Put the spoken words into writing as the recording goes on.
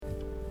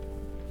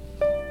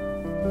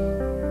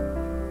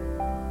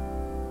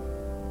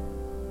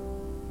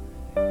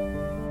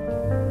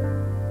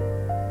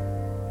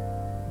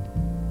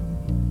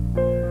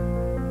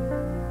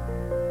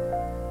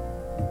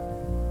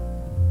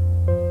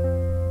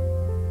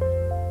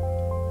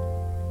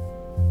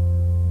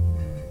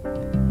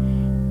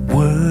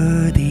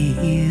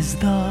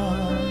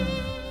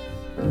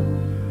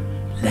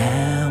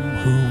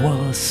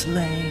was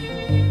slain.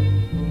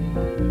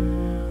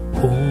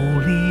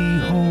 Holy,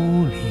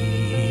 holy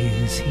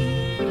is he.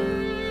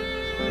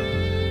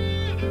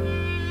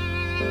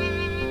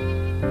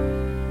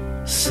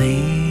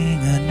 Sing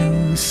a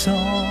new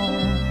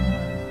song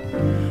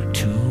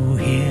to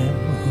him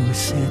who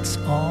sits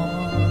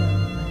on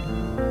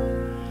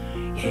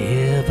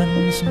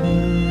heaven's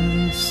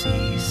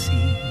mercy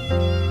seat.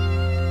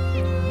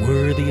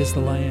 Worthy is the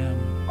Lamb.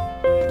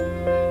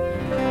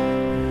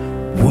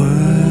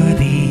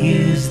 Worthy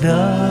is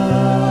the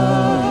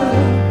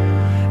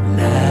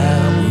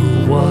Lamb who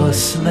was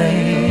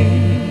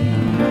slain.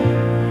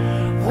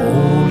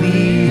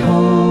 Holy,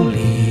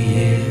 holy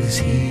is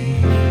he.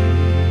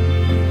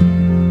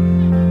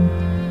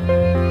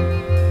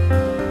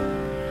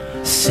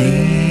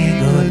 Sing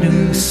a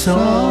new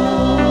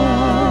song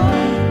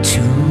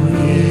to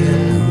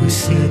him who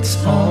sits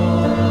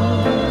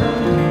on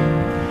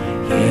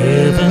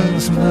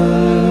heaven's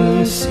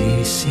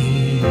mercy seat.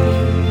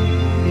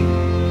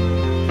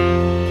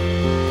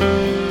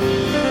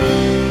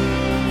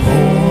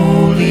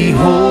 Holy,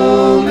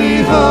 holy,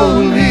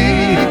 holy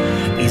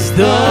is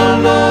the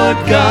Lord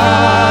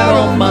God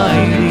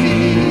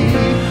Almighty,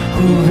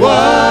 who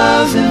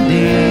was and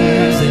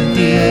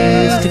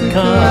is to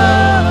come.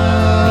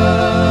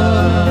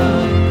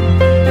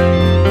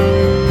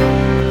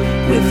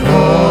 With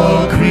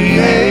all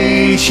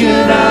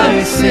creation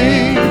I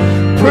sing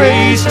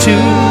praise to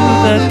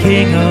the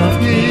King of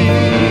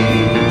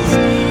Kings.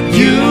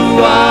 You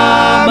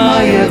are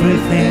my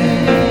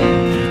everything,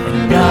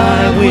 and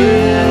I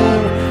will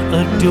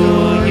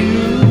adore you.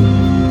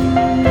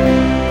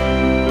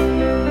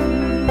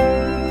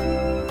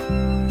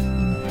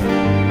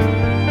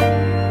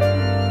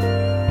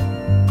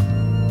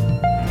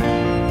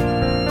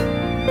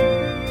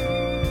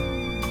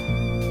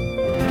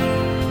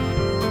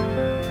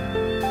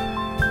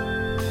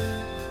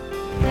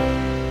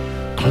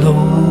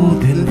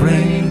 Clothed in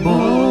rainbows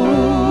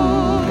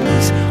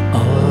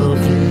of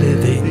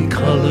living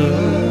color,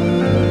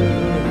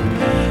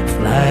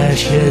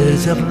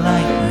 flashes of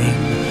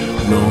lightning,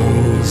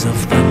 rolls of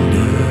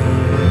thunder.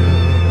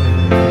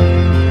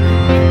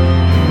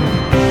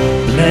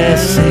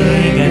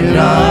 Blessing and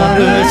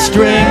honor,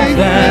 strength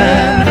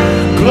and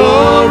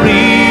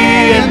glory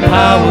and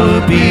power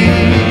be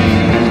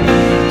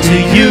to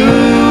you,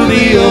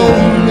 the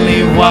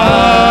only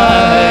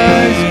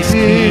wise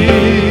King.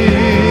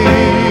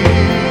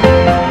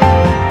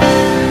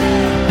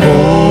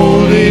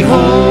 Holy,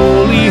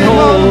 holy,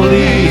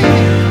 holy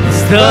is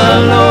the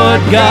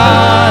Lord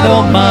God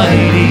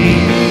Almighty,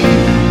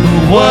 who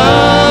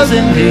was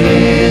and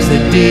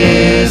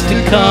is to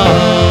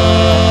come.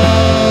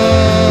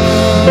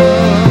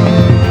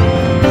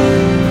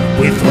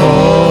 With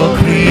all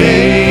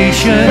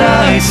creation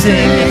I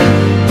sing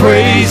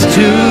praise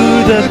to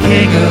the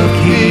King of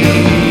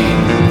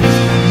Kings.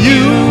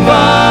 You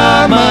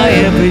are my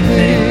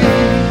everything,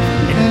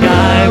 and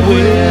I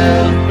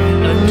will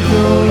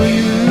adore you.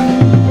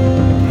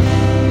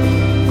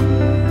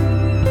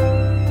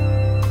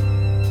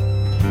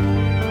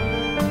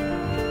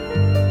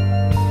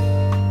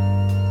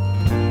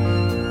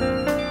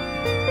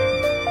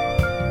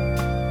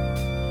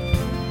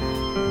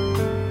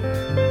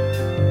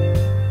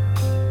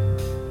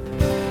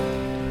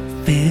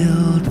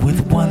 Filled with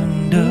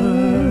wonder,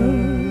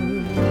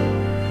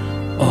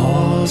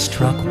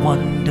 awestruck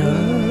wonder,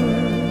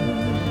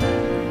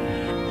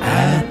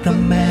 at the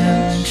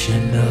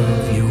mention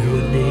of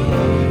your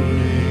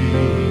name.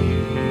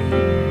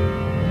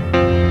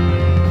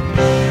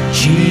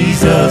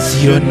 Jesus,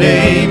 your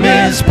name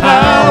is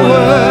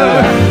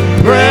power,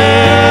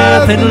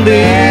 breath and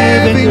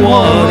living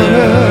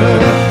water,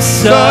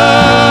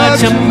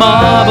 such a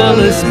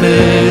marvelous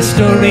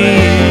mystery.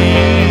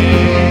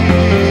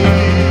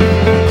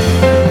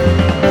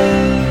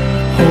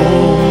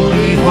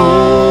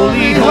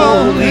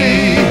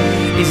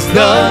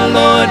 The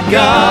Lord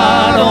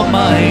God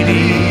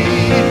Almighty,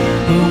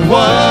 who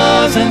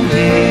was and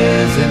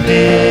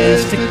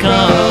is to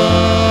come.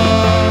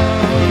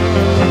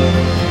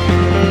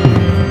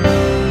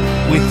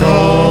 With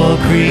all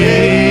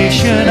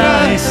creation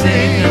I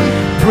sing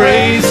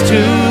praise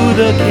to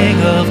the King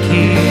of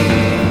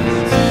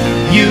Kings.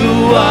 You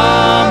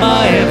are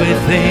my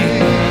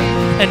everything,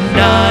 and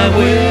I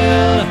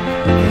will.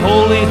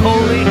 Holy,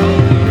 holy,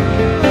 holy.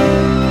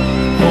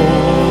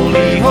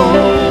 Holy,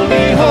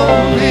 holy,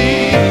 holy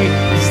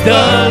is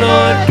the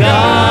Lord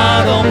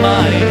God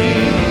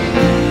Almighty,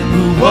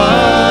 who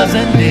was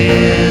and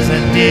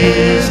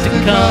is to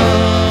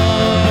come.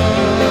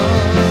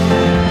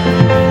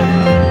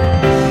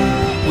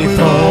 With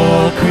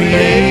all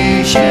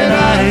creation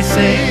I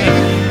sing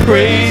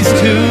praise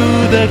to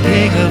the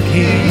King of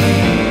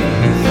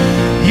Kings.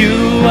 You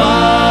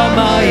are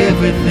my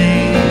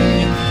everything,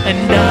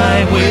 and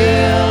I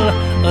will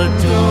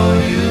adore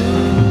you.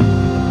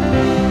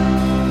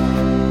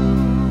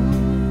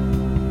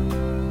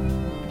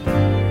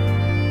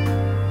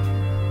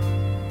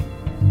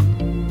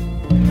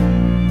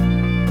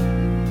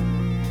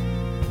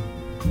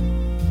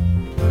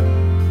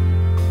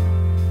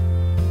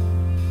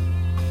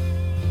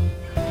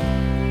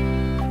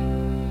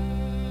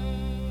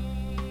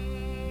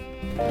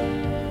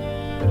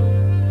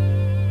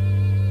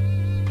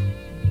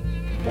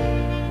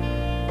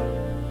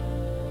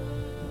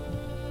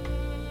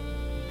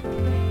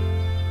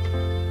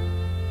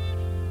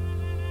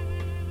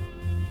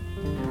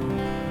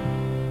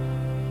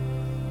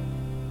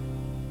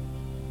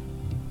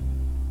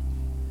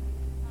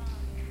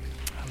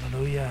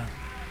 Hallelujah.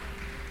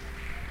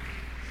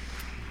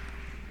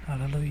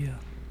 Hallelujah.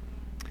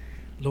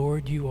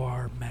 Lord, you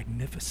are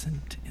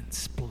magnificent in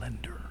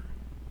splendor.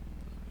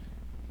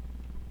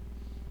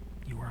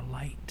 You are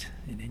light,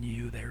 and in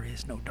you there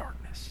is no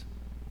darkness.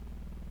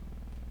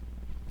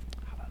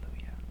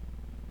 Hallelujah.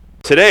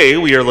 Today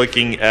we are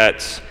looking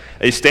at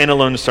a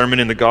standalone sermon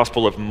in the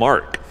Gospel of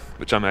Mark,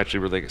 which I'm actually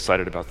really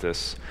excited about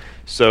this.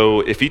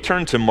 So if you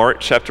turn to Mark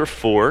chapter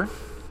 4,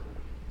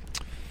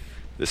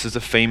 this is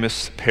a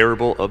famous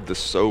parable of the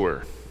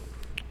sower.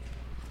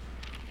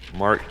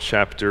 Mark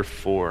chapter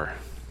 4.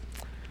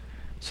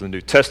 So the New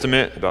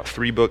Testament, about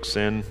 2 books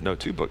in, in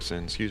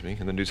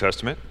the New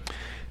Testament.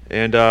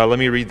 And let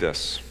me read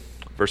this,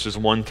 verses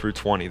 1 through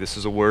 20. This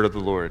is a word of the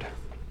Lord.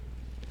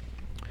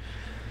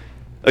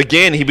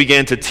 Again he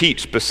began to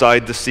teach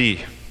beside the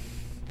sea,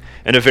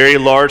 and a very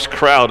large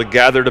crowd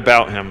gathered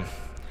about him,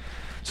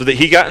 so that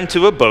he got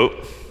into a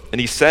boat,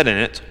 and he sat in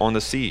it on the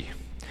sea.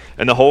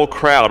 And the whole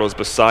crowd was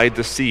beside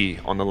the sea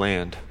on the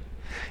land.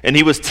 And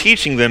he was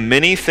teaching them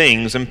many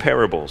things in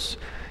parables.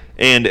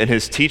 And in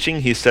his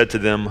teaching he said to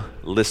them,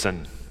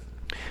 "Listen,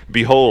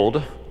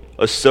 behold,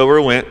 a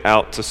sower went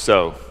out to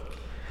sow.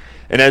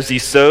 And as he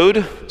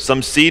sowed,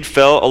 some seed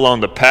fell along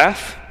the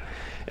path,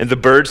 and the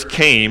birds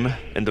came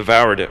and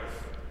devoured it.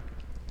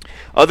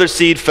 Other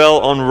seed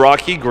fell on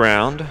rocky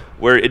ground,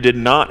 where it did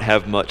not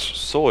have much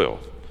soil.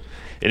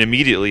 And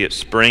immediately it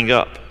sprang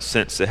up,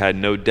 since it had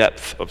no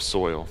depth of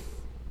soil.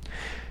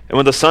 And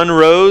when the sun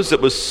rose,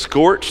 it was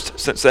scorched,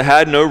 since it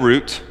had no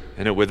root,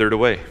 and it withered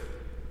away.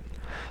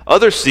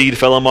 Other seed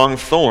fell among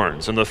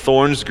thorns, and the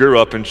thorns grew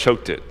up and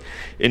choked it,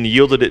 and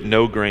yielded it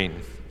no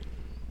grain.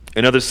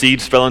 And other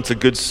seeds fell into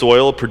good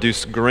soil,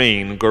 produced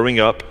grain, growing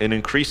up and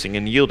increasing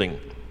and yielding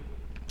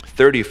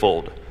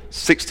 30-fold,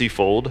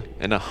 60-fold,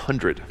 and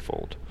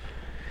 100-fold.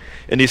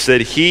 And he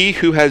said, He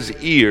who has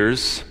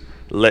ears,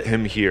 let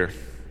him hear.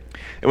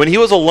 And when he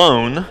was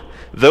alone,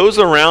 those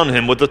around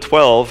him with the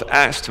 12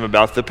 asked him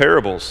about the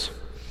parables.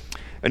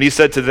 And he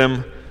said to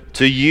them,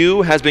 To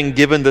you has been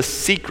given the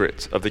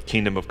secret of the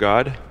kingdom of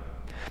God.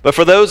 But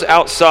for those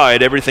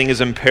outside, everything is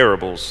in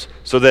parables,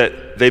 so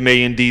that they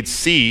may indeed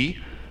see,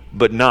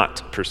 but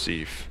not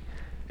perceive,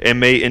 and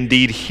may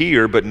indeed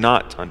hear, but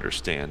not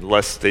understand,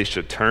 lest they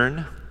should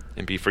turn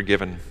and be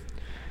forgiven.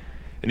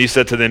 And he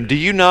said to them, Do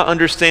you not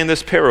understand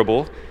this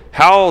parable?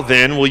 How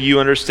then will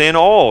you understand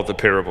all the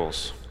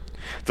parables?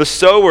 The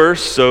sower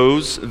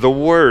sows the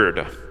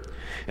word,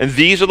 and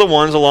these are the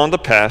ones along the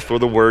path where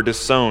the word is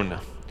sown.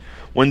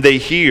 When they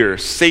hear,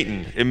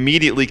 Satan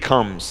immediately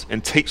comes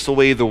and takes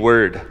away the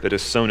word that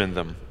is sown in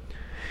them.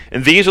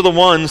 And these are the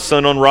ones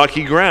sown on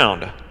rocky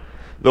ground,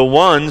 the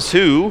ones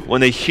who,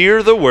 when they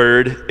hear the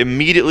word,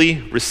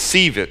 immediately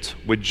receive it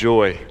with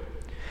joy.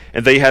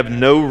 And they have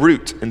no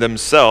root in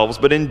themselves,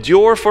 but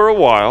endure for a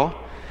while.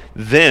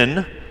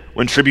 Then,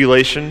 when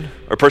tribulation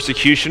or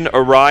persecution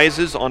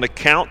arises on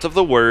account of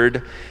the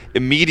word,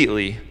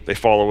 immediately they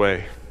fall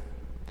away.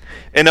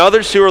 And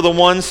others who are the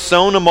ones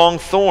sown among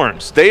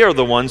thorns, they are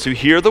the ones who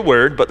hear the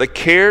word, but the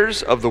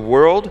cares of the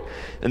world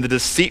and the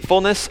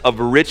deceitfulness of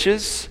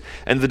riches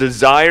and the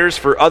desires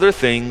for other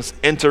things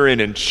enter in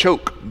and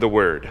choke the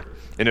word,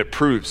 and it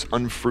proves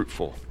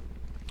unfruitful.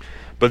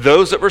 But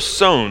those that were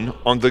sown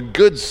on the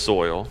good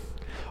soil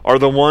are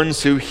the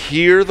ones who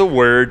hear the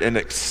word and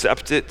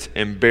accept it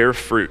and bear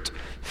fruit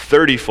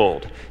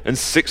 30-fold and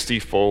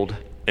 60-fold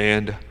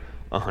and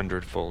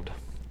 100-fold.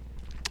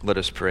 Let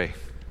us pray.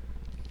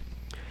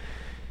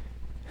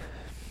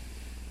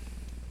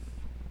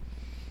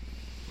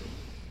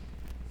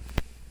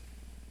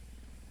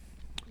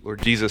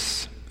 Lord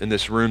Jesus, in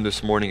this room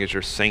this morning as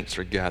your saints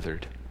are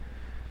gathered,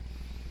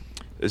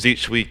 as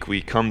each week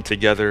we come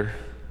together,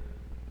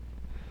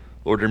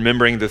 Lord,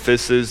 remembering that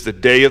this is the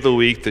day of the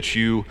week that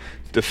you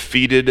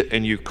defeated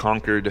and you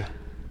conquered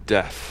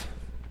death.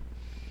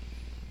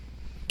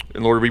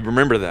 And Lord, we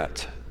remember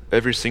that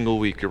every single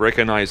week. We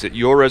recognize that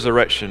your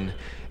resurrection,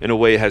 in a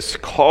way, has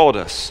called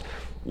us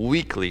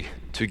weekly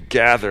to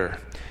gather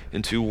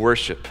and to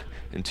worship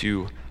and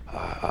to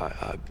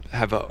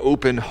have an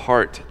open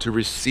heart to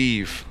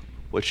receive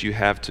what you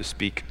have to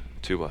speak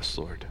to us,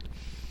 Lord.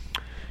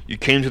 You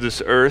came to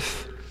this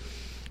earth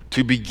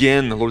to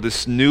begin, Lord,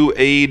 this new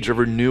age of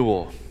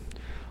renewal.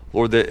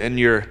 Lord, that in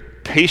your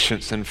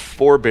patience and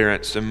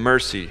forbearance and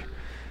mercy,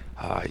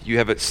 you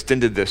have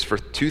extended this for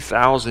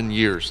 2,000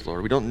 years,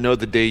 Lord. We don't know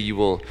the day you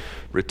will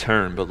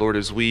return, but Lord,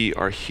 as we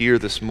are here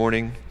this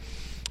morning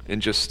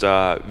in just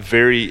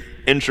very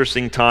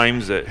interesting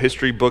times that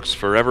history books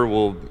forever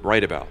will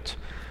write about,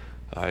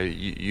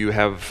 you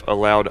have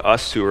allowed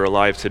us who are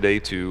alive today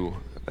to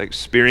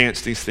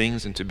experience these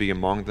things and to be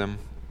among them.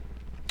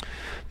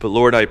 But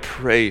Lord, I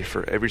pray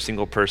for every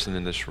single person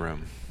in this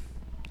room.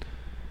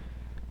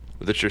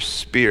 that your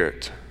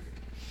Spirit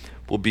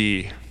will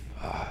be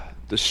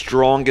the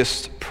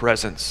strongest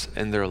presence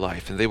in their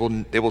life, and they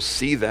will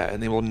see that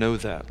and they will know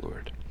that,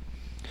 Lord.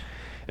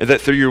 And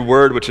that through your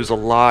word, which is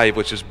alive,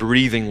 which is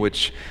breathing,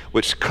 which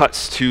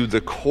cuts to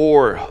the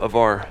core of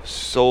our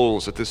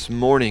souls, that this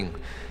morning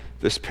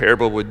this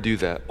parable would do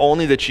that.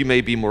 Only that you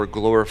may be more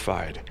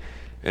glorified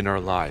in our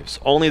lives.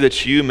 Only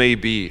that you may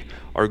be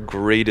our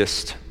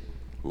greatest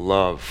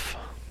love.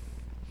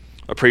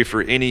 I pray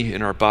for any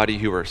in our body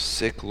who are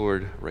sick,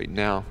 Lord, right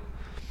now.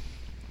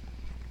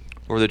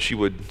 Or that you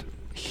would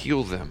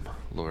heal them,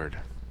 Lord.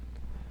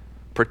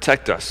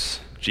 Protect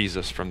us,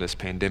 Jesus, from this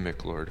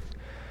pandemic, Lord.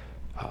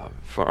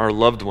 For our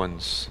loved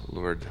ones,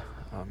 Lord,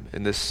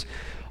 in this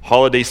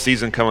holiday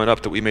season coming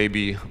up, that we may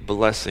be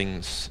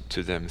blessings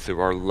to them through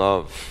our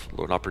love,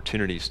 Lord,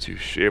 opportunities to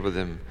share with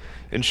them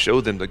and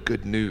show them the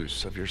good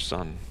news of your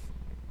Son.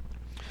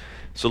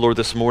 So, Lord,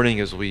 this morning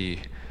as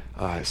we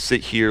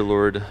sit here,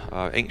 Lord,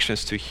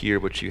 anxious to hear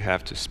what you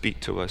have to speak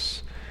to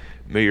us,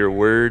 may your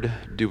word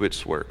do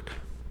its work.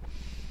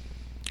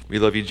 We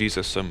love you,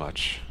 Jesus, so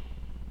much.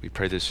 We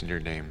pray this in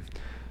your name.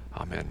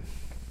 Amen.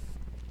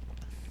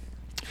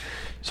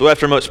 So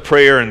after much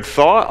prayer and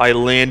thought, I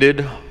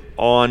landed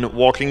on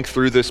walking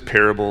through this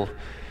parable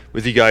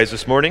with you guys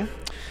this morning.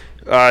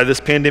 This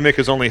pandemic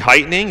is only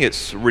heightening.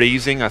 It's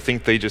raising. I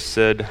think they just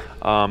said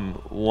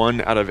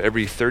 1 out of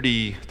every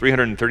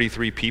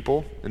 333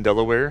 people in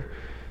Delaware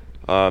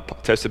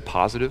tested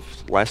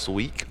positive last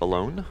week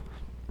alone,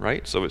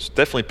 right? So it's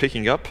definitely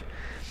picking up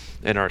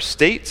in our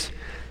state.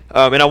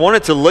 And I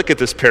wanted to look at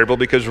this parable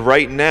because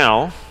right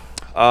now,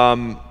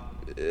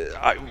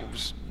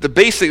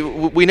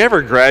 we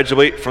never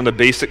graduate from the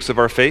basics of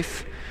our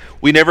faith.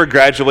 We never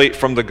graduate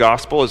from the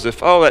gospel as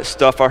if, oh, that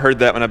stuff, I heard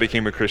that when I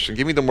became a Christian.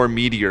 Give me the more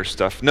meatier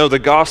stuff. No, the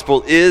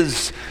gospel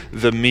is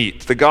the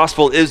meat. The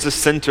gospel is the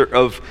center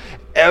of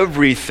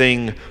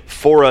everything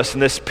for us.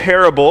 And this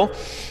parable,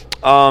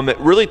 it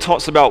really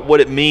talks about what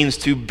it means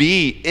to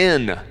be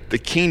in the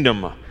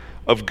kingdom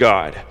of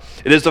God.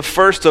 It is the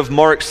first of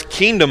Mark's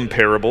kingdom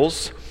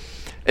parables,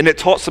 and it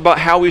talks about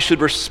how we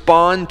should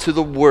respond to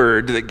the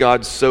word that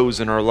God sows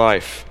in our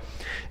life,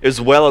 as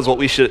well as what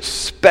we should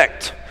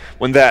expect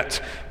when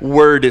that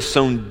word is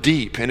sown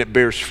deep and it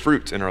bears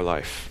fruit in our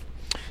life.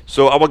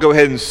 So I will go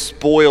ahead and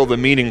spoil the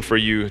meaning for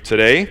you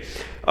today.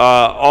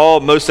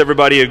 Most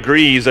everybody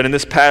agrees that in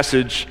this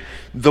passage,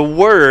 the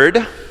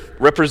word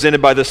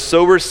represented by the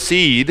sower's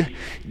seed,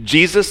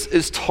 Jesus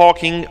is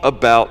talking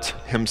about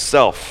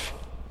himself.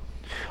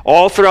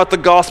 All throughout the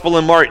gospel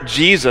in Mark,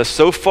 Jesus,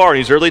 so far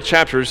in these early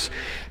chapters,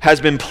 has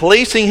been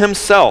placing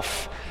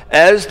himself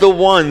as the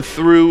one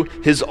through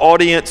his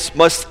audience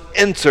must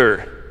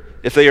enter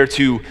if they are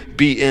to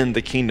be in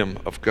the kingdom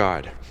of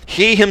God.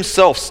 He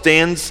himself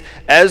stands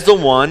as the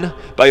one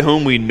by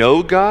whom we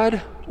know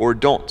God or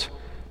don't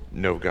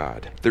know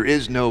God. There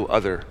is no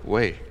other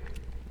way.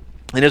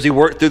 And as we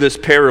work through this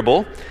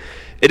parable,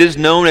 it is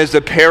known as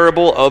the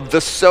parable of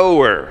the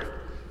sower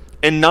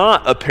and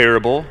not a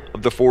parable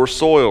of the 4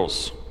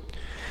 soils.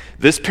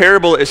 This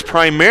parable is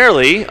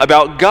primarily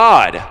about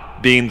God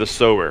being the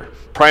sower,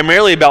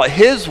 primarily about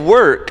his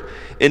work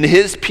in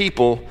his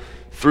people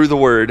through the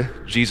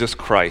word Jesus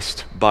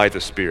Christ by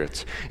the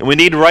Spirit. And we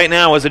need right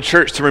now as a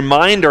church to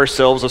remind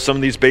ourselves of some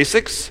of these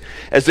basics,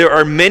 as there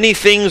are many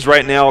things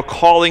right now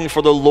calling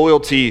for the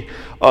loyalty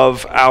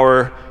of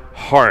our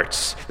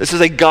hearts. This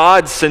is a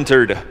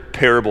God-centered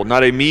parable,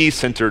 not a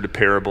me-centered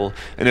parable.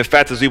 And in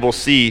fact, as we will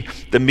see,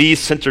 the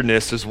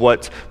me-centeredness is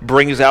what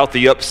brings out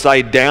the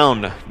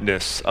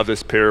upside-downness of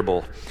this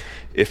parable,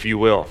 if you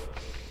will.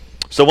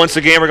 So once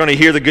again, we're going to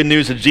hear the good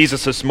news of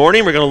Jesus this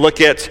morning. We're going to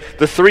look at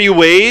the 3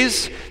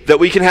 ways that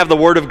we can have the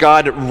Word of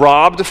God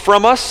robbed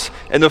from us,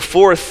 and the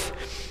 4th,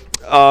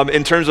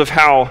 in terms of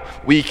how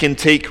we can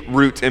take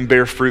root and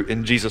bear fruit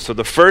in Jesus. So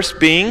the first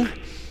being,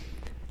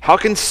 how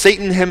can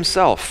Satan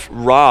himself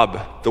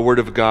rob the Word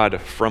of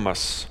God from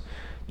us?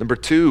 Number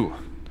 2,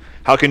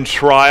 how can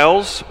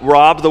trials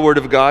rob the Word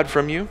of God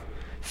from you?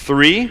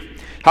 3,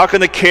 how can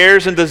the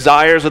cares and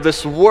desires of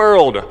this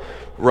world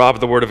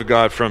rob the Word of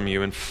God from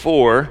you? And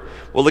 4,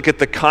 we'll look at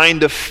the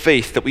kind of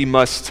faith that we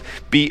must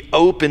be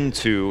open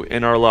to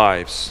in our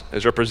lives,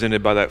 as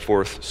represented by that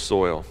 4th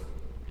soil.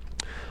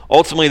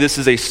 Ultimately, this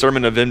is a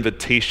sermon of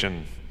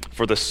invitation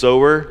for the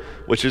sower,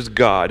 which is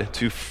God,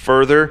 to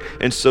further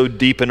and sow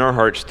deep in our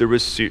hearts through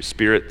his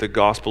Spirit the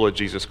gospel of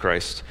Jesus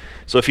Christ.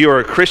 So if you are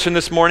a Christian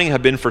this morning,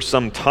 have been for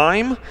some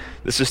time,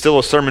 this is still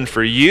a sermon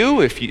for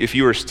you. If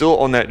you are still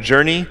on that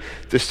journey,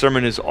 this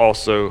sermon is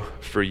also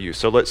for you.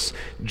 So let's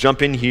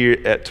jump in here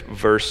at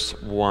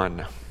verse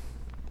 1.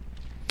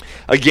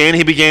 Again,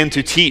 he began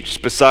to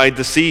teach beside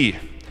the sea,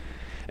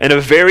 and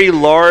a very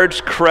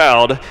large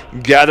crowd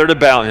gathered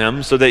about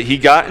him, so that he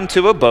got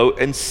into a boat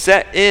and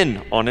set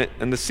in it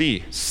on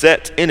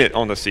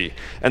the sea.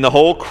 And the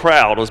whole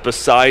crowd was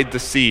beside the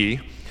sea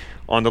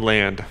on the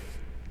land.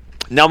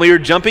 Now we are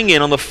jumping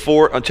in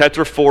on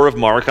chapter 4 of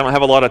Mark. I don't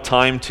have a lot of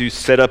time to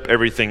set up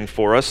everything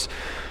for us,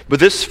 But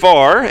this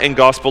far in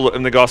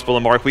the Gospel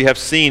of Mark, we have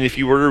seen, if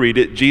you were to read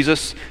it,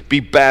 Jesus be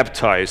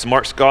baptized.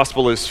 Mark's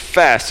Gospel is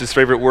fast. His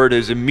favorite word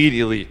is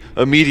immediately.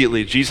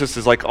 Immediately. Jesus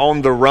is like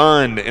on the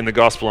run in the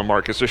Gospel of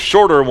Mark. It's a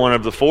shorter one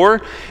of the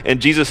four,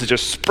 and Jesus is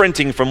just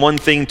sprinting from one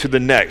thing to the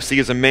next. He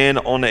is a man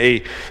on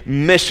a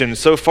mission.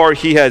 So far,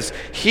 he has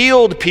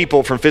healed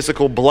people from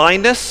physical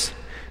blindness.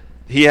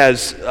 He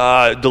has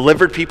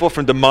delivered people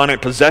from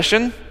demonic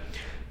possession,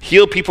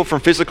 healed people from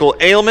physical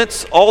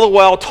ailments, all the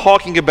while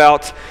talking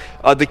about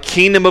the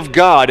kingdom of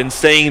God and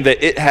saying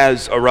that it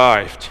has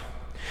arrived.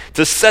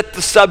 To set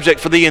the subject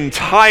for the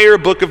entire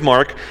book of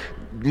Mark,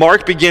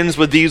 Mark begins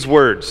with these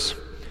words: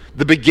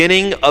 the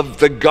beginning of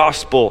the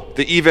gospel,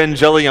 the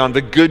evangelion,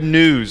 the good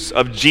news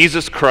of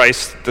Jesus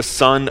Christ, the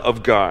Son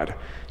of God.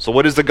 So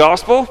what is the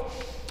gospel?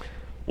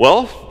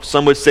 Well,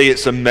 some would say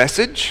it's a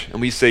message, and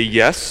we say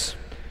yes,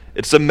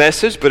 it's a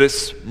message, but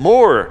it's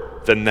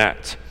more than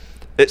that.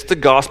 It's the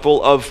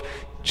gospel of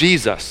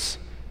Jesus.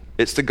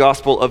 It's the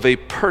gospel of a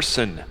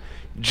person,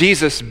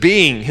 Jesus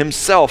being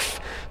himself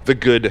the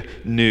good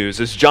news.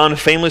 As John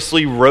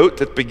famously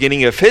wrote at the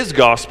beginning of his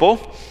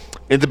gospel,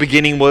 in the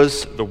beginning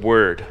was the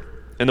Word,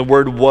 and the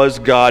Word was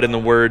God, and the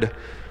Word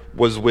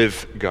was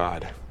with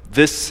God.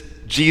 This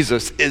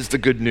Jesus is the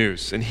good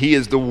news, and he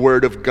is the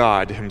Word of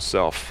God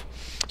himself.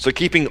 So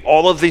keeping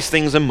all of these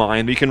things in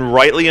mind, we can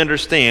rightly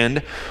understand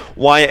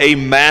why a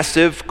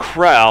massive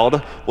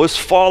crowd was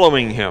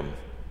following him.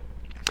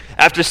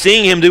 After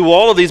seeing him do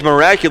all of these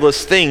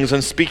miraculous things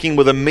and speaking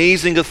with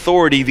amazing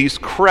authority, these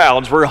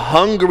crowds were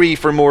hungry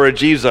for more of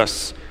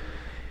Jesus.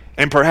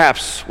 And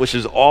perhaps, which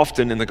is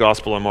often in the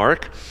Gospel of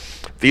Mark,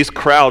 these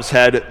crowds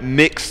had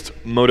mixed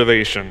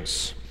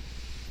motivations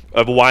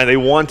of why they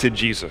wanted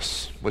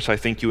Jesus, which I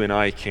think you and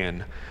I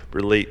can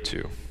relate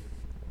to.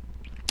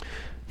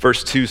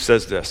 Verse 2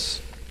 says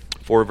this,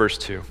 4 verse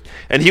 2.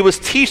 And he was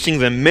teaching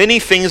them many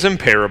things in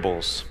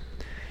parables.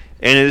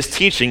 And in his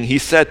teaching, he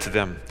said to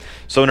them.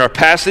 So in our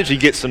passage, he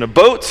gets in a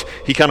boat.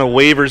 He kind of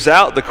wavers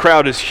out. The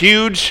crowd is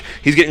huge.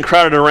 He's getting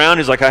crowded around.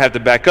 He's like, I have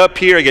to back up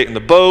here. I get in the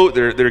boat.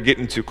 They're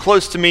getting too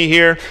close to me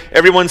here.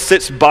 Everyone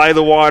sits by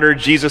the water.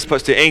 Jesus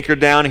puts the anchor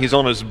down. He's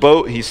on his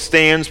boat. He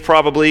stands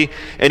probably.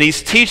 And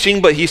he's teaching,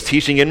 but he's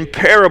teaching in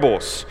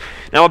parables.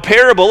 Now, a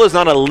parable is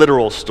not a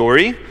literal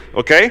story,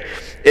 okay?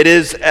 It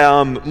is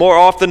more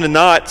often than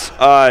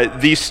not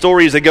these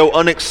stories that go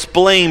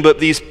unexplained, but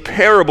these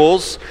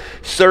parables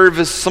serve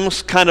as some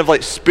kind of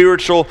like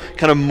spiritual,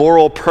 kind of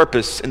moral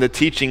purpose in the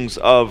teachings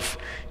of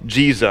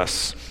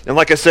Jesus. And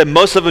like I said,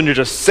 most of them are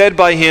just said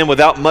by him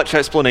without much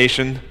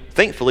explanation.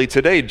 Thankfully,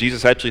 today,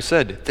 Jesus actually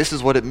said, this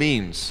is what it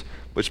means,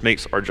 which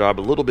makes our job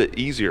a little bit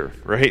easier,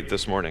 right,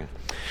 this morning.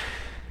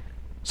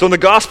 So in the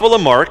Gospel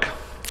of Mark,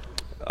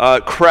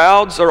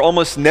 crowds are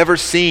almost never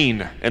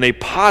seen in a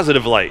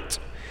positive light.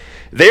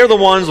 They are the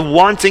ones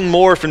wanting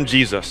more from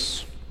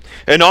Jesus,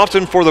 and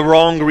often for the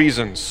wrong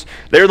reasons.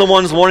 They're the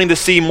ones wanting to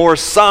see more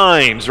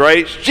signs,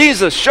 right?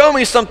 Jesus, show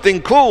me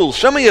something cool.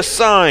 Show me a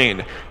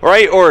sign,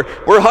 right? Or,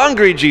 we're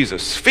hungry,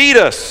 Jesus. Feed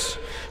us.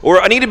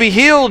 Or, I need to be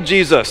healed,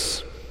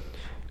 Jesus.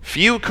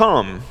 Few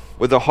come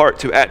with a heart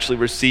to actually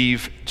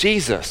receive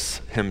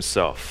Jesus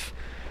himself.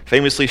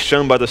 Famously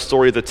shown by the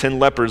story of the 10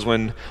 lepers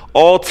when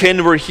all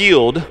 10 were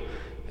healed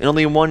and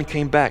only one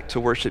came back to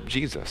worship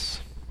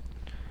Jesus.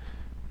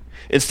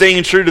 In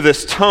staying true to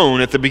this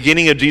tone at the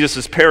beginning of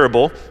Jesus'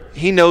 parable,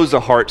 he knows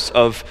the hearts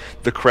of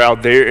the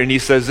crowd there, and he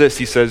says this,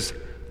 he says,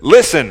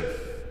 listen,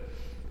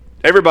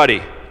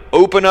 everybody,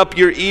 open up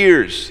your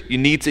ears. You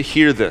need to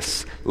hear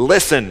this.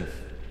 Listen.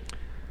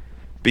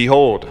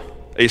 Behold,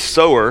 a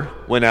sower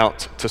went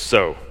out to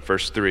sow,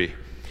 verse 3.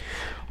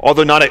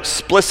 Although not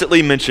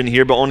explicitly mentioned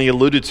here, but only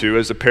alluded to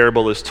as the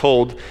parable is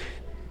told,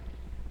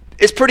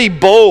 it's pretty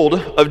bold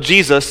of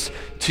Jesus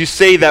to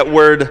say that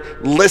word,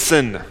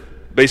 listen.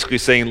 Basically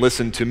saying,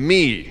 listen to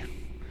me.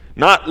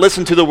 Not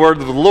listen to the word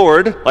of the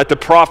Lord, like the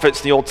prophets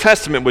in the Old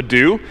Testament would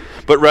do,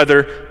 but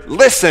rather,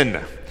 listen.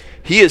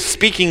 He is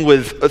speaking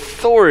with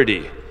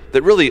authority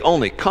that really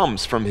only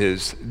comes from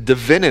his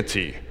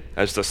divinity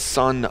as the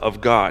Son of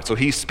God. So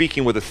he's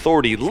speaking with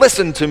authority.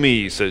 Listen to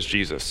me, says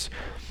Jesus.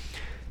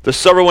 The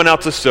sower went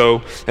out to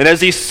sow, and as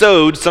he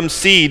sowed, some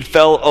seed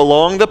fell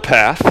along the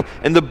path,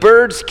 and the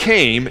birds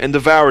came and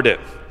devoured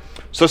it.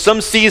 So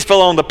some seeds fell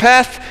on the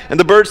path, and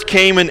the birds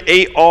came and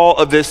ate all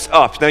of this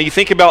up. Now you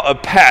think about a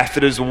path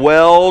that is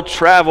well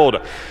traveled.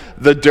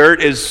 The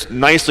dirt is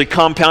nicely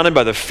compounded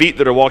by the feet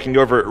that are walking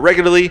over it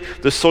regularly.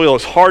 The soil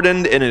is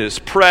hardened and it is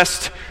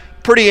pressed.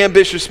 Pretty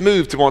ambitious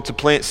move to want to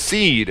plant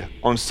seed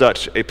on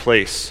such a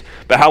place.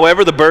 But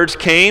however, the birds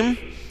came,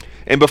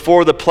 and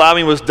before the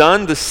plowing was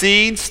done, the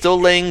seeds still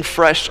laying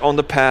fresh on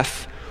the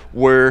path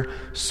were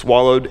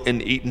swallowed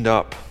and eaten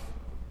up.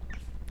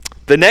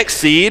 The next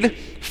seed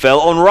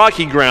fell on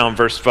rocky ground,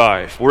 verse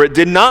 5, where it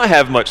did not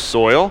have much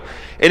soil,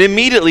 and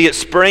immediately it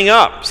sprang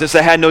up, since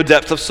it had no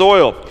depth of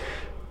soil.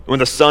 When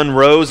the sun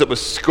rose, it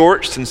was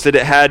scorched, and since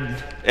it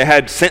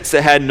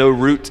had no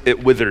root,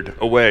 it withered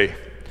away.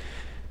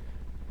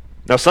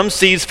 Now, some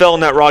seeds fell in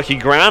that rocky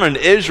ground, and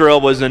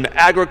Israel was an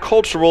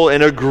agricultural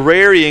and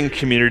agrarian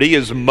community,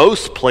 as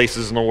most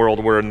places in the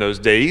world were in those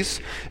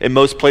days, and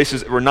most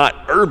places that were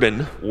not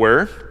urban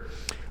were.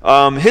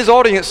 His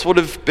audience would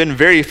have been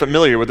very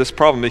familiar with this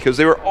problem because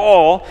they were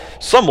all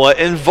somewhat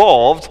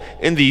involved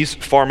in these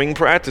farming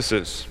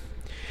practices.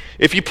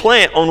 If you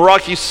plant on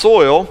rocky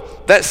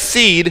soil, that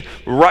seed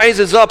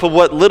rises up of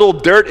what little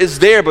dirt is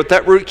there, but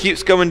that root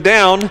keeps going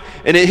down,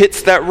 and it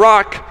hits that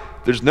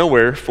rock. There's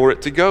nowhere for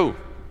it to go.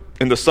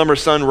 And the summer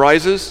sun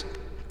rises,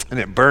 and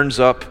it burns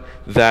up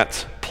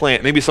that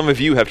plant. Maybe some of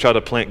you have tried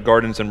to plant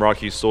gardens in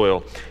rocky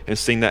soil and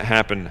seen that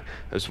happen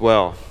as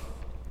well.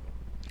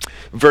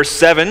 Verse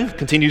 7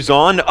 continues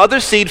on. Other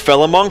seed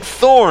fell among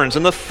thorns,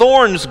 and the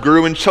thorns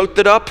grew and choked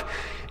it up,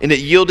 and it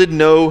yielded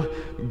no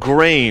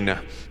grain.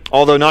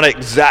 Although not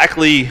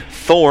exactly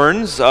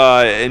thorns,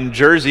 in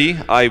Jersey,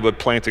 I would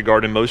plant a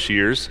garden most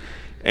years.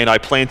 And I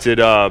planted,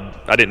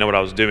 I didn't know what I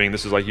was doing.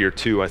 This is like year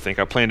 2, I think.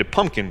 I planted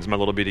pumpkins in my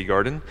little bitty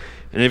garden.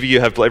 And if you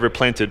have ever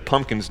planted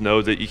pumpkins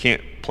know that you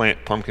can't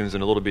plant pumpkins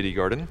in a little bitty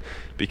garden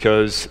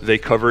because they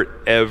cover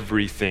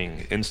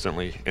everything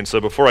instantly. And so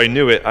before I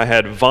knew it, I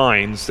had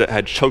vines that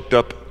had choked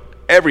up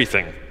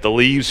everything. The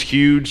leaves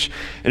huge,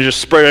 and it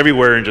just spread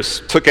everywhere and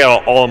just took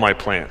out all of my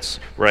plants,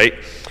 right?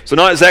 So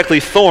not exactly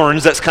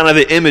thorns, that's kind of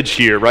the image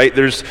here, right?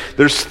 There's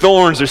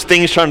thorns, there's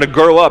things trying to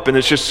grow up, and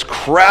it's just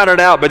crowded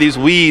out by these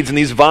weeds and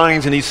these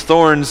vines and these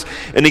thorns,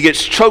 and it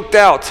gets choked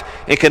out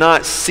and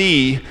cannot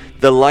see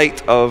the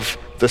light of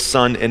the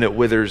sun, and it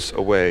withers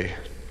away.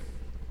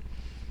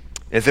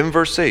 And then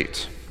verse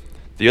 8,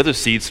 the other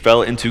seeds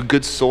fell into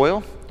good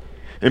soil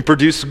and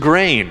produced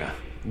grain,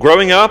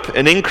 growing up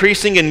and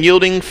increasing and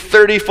yielding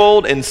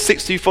 30-fold and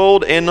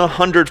 60-fold and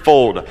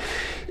 100-fold.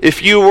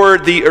 If you were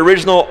the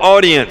original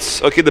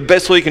audience, okay, the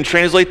best way you can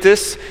translate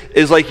this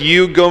is like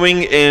you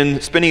going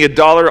and spending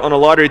 $1 on a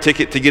lottery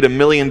ticket to get $1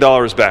 million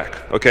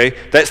back, okay?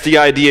 That's the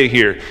idea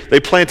here.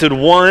 They planted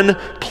one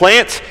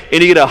plant,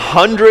 and you get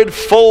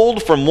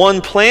 100-fold from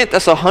one plant.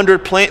 That's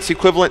 100 plants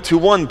equivalent to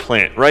one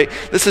plant, right?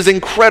 This is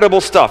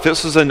incredible stuff.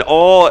 This is an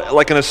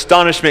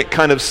astonishment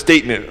kind of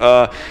statement,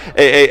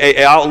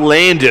 a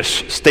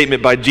outlandish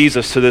statement by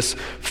Jesus to this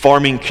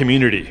farming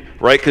community.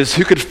 Right? Because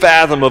who could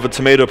fathom of a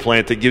tomato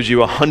plant that gives you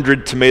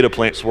 100 tomato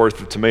plants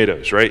worth of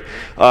tomatoes, right?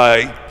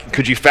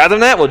 Could you fathom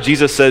that? Well,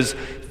 Jesus says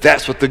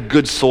that's what the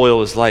good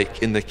soil is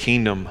like in the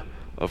kingdom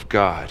of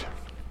God.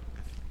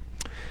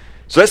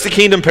 So that's the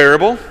kingdom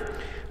parable,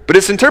 but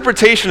its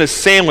interpretation is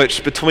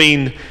sandwiched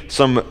between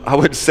some, I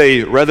would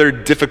say, rather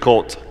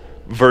difficult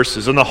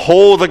verses. In the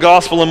whole of the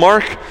Gospel of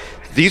Mark,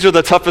 these are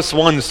the toughest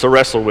ones to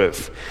wrestle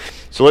with.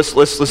 So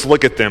let's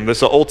look at them.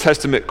 There's an Old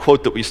Testament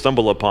quote that we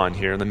stumble upon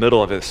here in the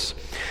middle of this.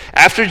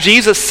 After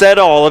Jesus said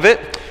all of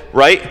it,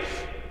 right,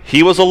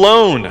 he was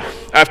alone.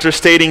 After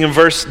stating in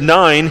verse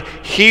 9,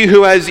 he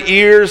who has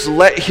ears,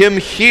 let him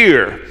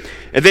hear.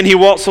 And then he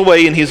walks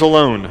away and he's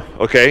alone,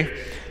 okay?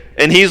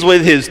 And he's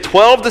with his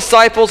 12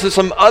 disciples and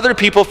some other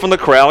people from the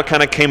crowd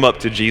kind of came up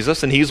to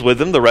Jesus, and he's with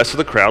them. The rest of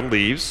the crowd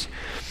leaves.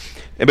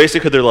 And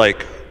basically they're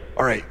like,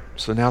 all right,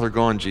 so now they're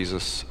gone,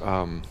 Jesus.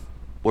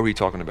 What are we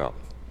talking about?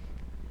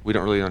 We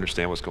don't really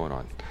understand what's going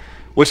on.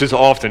 Which is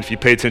often, if you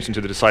pay attention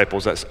to the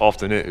disciples, that's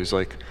often it. It was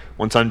like,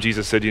 one time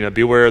Jesus said,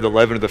 beware of the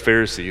leaven of the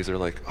Pharisees. They're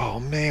like, oh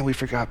man, we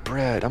forgot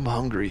bread. I'm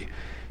hungry.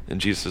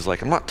 And Jesus is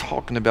like, I'm not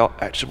talking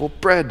about actual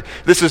bread.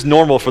 This is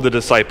normal for the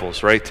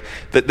disciples, right?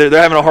 They're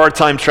having a hard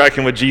time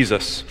tracking with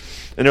Jesus.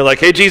 And they're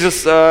like, hey,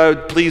 Jesus,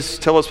 please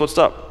tell us what's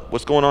up.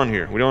 What's going on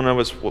here? We don't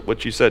know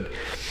what you said.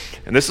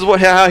 And this is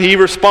how he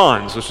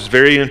responds, which is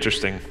very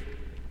interesting.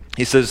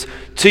 He says,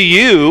 to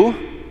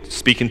you,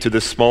 speaking to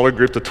this smaller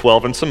group, the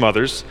 12 and some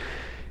others,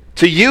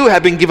 to you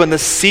have been given the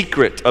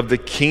secret of the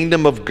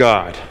kingdom of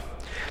God.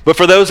 But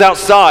for those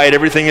outside,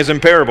 everything is in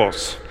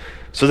parables,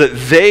 so that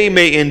they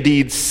may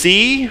indeed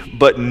see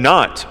but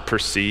not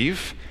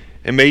perceive,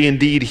 and may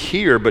indeed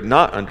hear but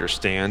not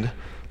understand,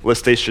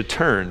 lest they should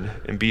turn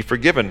and be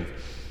forgiven.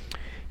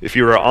 If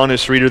you're an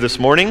honest reader this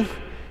morning,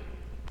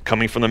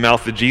 coming from the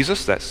mouth of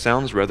Jesus, that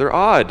sounds rather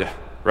odd,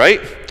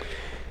 right?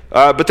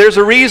 But there's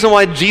a reason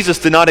why Jesus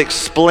did not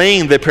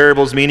explain the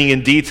parable's meaning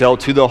in detail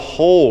to the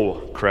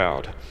whole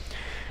crowd.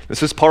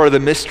 This is part of the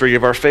mystery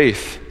of our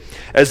faith.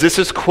 As this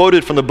is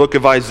quoted from the book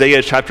of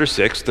Isaiah chapter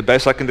 6, the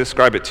best I can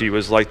describe it to you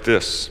is like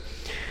this.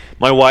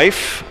 My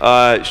wife,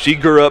 she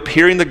grew up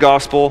hearing the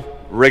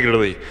gospel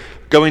regularly,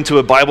 going to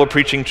a Bible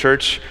preaching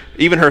church.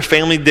 Even her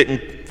family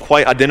didn't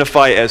quite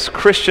identify as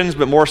Christians,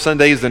 but more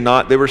Sundays than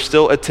not, they were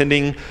still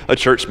attending a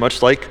church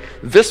much like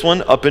this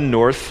one up in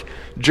North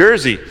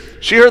Jersey.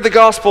 She heard the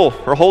gospel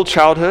her whole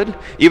childhood,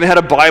 even had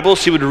a Bible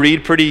she would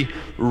read pretty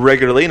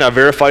regularly, and I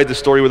verified the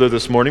story with her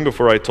this morning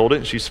before I told it,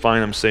 and she's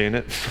fine, I'm saying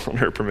it on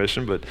her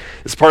permission, but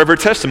it's part of her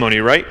testimony,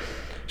 right?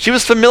 She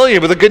was familiar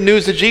with the good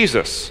news of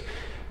Jesus.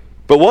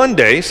 But one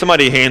day,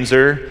 somebody hands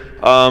her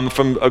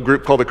from a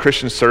group called the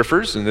Christian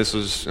Surfers, and this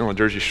was on the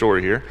Jersey Shore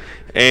here,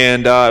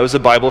 and it was a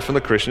Bible from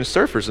the Christian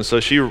Surfers, and so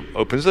she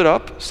opens it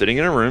up, sitting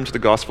in her room, to the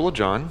Gospel of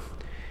John,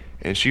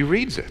 and she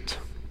reads it.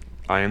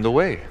 I am the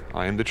way,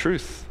 I am the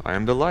truth, I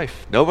am the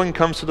life. No one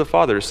comes to the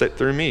Father except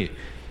through me.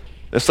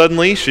 And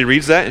suddenly she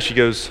reads that and she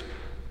goes,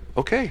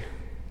 okay,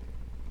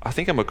 I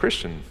think I'm a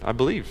Christian, I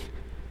believe.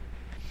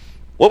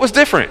 What was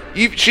different?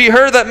 She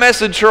heard that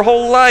message her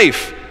whole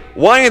life.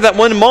 Why in that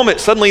one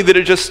moment suddenly did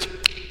it just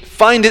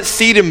find its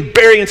seed and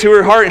bury into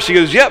her heart and she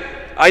goes, yep,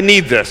 I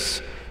need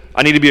this.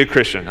 I need to be a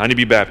Christian. I need to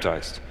be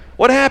baptized.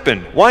 What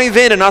happened? Why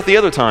then and not the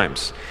other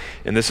times?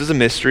 And this is a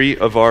mystery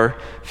of our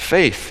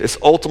faith. It's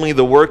ultimately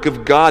the work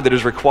of God that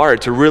is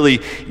required to really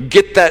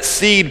get that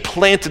seed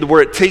planted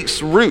where it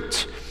takes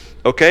root.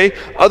 Okay?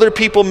 Other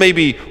people may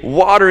be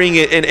watering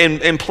it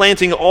and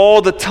planting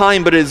all the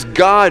time, but it is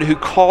God who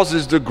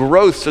causes the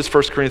growth, says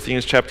 1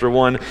 Corinthians chapter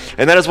 1.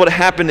 And that is what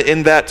happened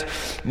in that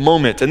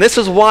moment. And this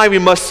is why we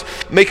must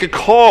make a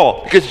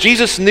call, because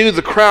Jesus knew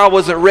the crowd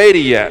wasn't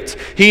ready yet.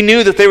 He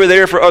knew that they were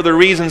there for other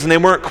reasons and they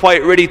weren't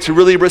quite ready to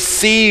really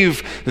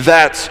receive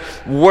that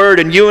word.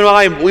 And you and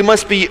I, we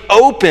must be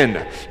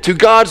open to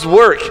God's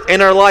work in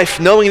our life,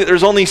 knowing that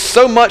there's only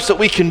so much that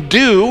we can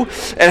do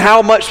and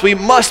how much we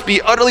must be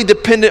utterly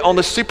dependent on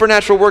the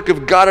supernatural work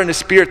of God and His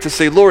Spirit to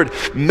say, Lord,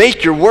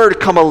 make your word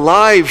come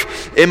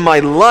alive in my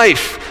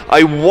life.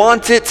 I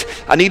want it.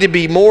 I need to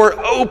be more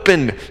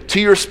open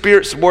to your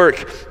Spirit's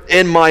work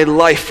in my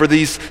life for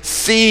these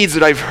seeds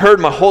that I've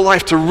heard my whole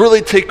life to really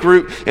take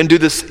root and do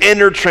this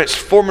inner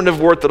transformative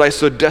work that I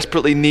so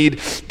desperately need.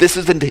 This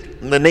is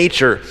the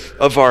nature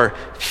of our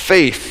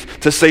faith,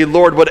 to say,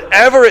 Lord,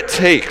 whatever it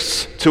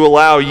takes to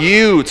allow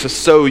you to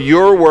sow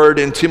your word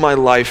into my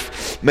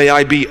life, may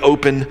I be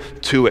open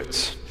to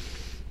it.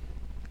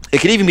 It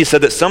can even be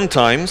said that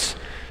sometimes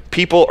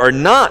people are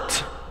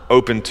not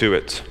open to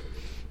it.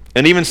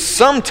 And even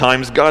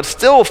sometimes God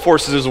still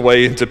forces his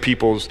way into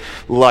people's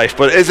life.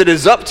 But as it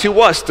is up to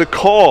us, the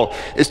call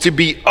is to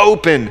be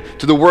open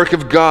to the work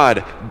of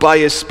God by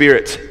his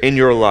Spirit in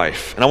your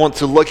life. And I want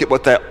to look at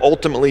what that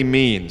ultimately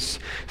means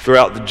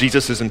throughout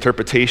Jesus'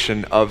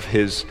 interpretation of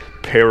his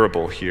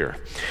parable here.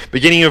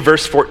 Beginning in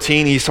verse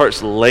 14, he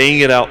starts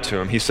laying it out to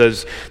him. He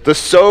says, the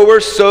sower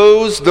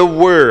sows the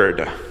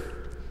word.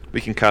 We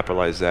can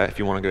capitalize that if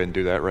you want to go ahead and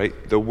do that, right?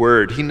 The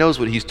word. He knows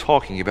what he's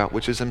talking about,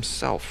 which is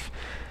himself.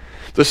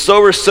 The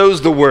sower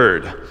sows the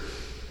word.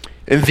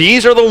 And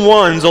these are the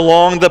ones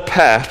along the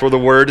path where the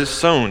word is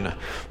sown.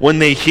 When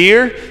they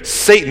hear,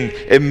 Satan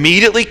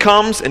immediately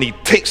comes and he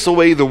takes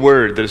away the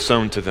word that is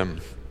sown to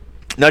them.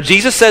 Now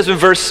Jesus says in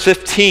verse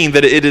 15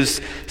 that it is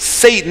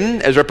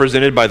Satan, as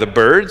represented by the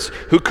birds,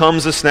 who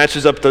comes and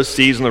snatches up those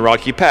seeds on the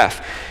rocky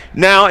path.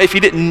 Now, if you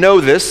didn't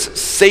know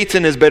this,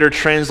 Satan is better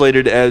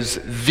translated as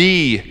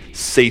the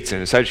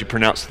Satan. It's actually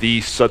pronounced the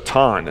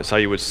Satan. That's how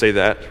you would say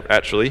that,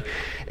 actually.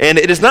 And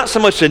it is not so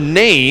much a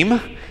name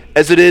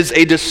as it is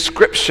a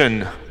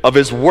description of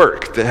his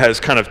work that has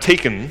kind of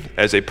taken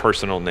as a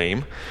personal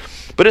name.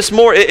 But it's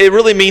more, it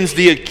really means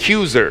the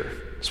accuser.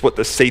 That's what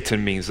the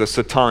Satan means, the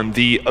Satan,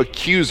 the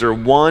accuser,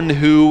 one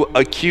who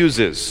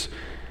accuses.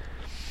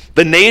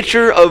 The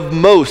nature of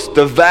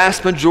the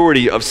vast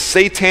majority of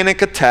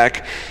satanic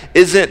attack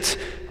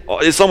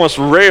it's almost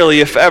rarely,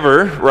 if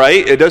ever,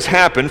 right? It does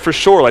happen for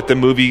sure, like the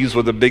movies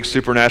where the big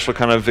supernatural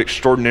kind of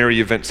extraordinary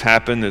events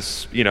happen.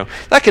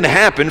 That can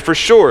happen for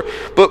sure.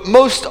 But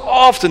most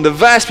often, the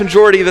vast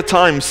majority of the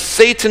time,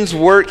 Satan's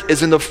work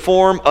is in the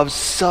form of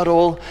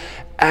subtle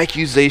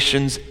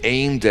accusations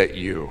aimed at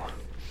you.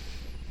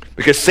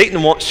 Because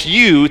Satan wants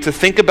you to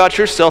think about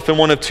yourself in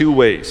one of two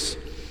ways.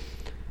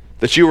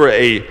 That you are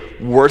a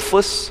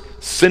worthless,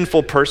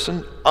 sinful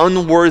person,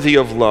 unworthy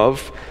of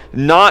love,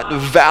 not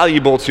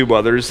valuable to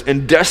others,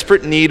 in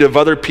desperate need of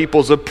other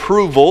people's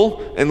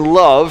approval and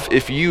love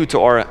if you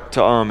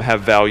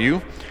have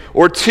value.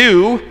 Or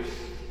two,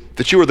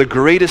 that you are the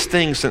greatest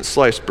thing since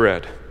sliced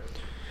bread.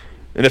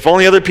 And if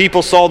only other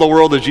people saw the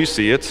world as you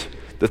see it,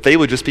 that they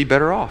would just be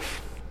better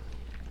off.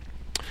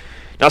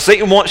 Now,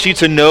 Satan wants you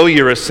to know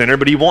you're a sinner,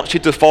 but he wants you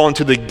to fall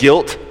into the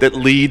guilt that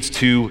leads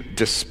to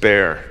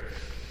despair.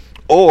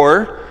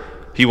 Or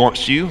he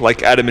wants you,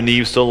 like Adam and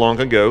Eve so long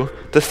ago,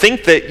 to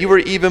think that you are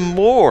even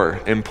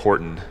more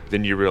important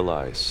than you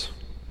realize.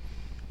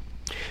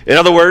 In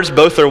other words,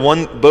 both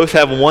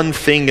have one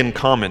thing in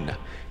common.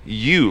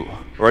 You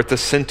are at the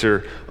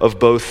center of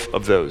both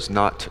of those,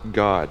 not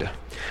God.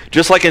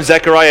 Just like in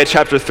Zechariah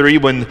chapter 3,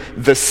 when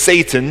the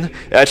Satan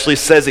actually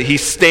says that he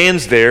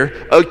stands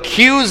there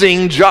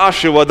accusing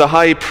Joshua the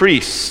high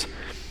priest,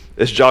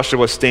 as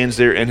Joshua stands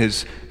there in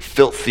his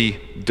filthy,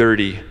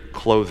 dirty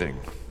clothing.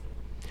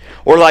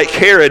 Or like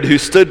Herod, who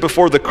stood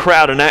before the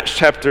crowd in Acts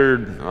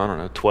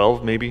chapter,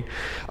 12 maybe,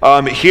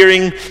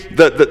 hearing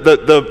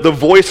the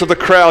voice of the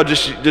crowd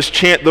just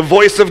chant, the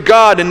voice of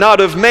God and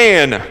not of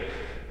man,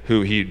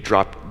 who he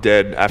dropped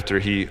dead after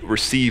he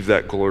received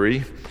that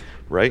glory,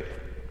 right?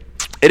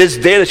 It is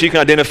there that you can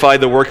identify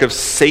the work of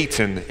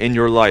Satan in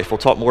your life. We'll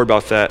talk more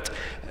about that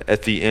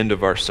at the end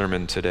of our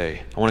sermon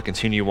today. I want to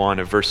continue on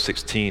in verse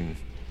 16.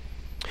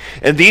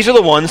 And these are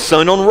the ones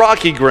sown on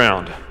rocky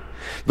ground.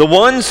 The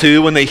ones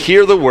who, when they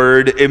hear the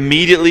word,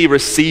 immediately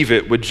receive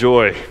it with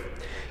joy.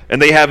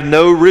 And they have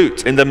no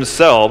root in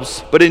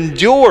themselves, but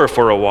endure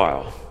for a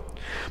while.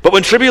 But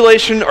when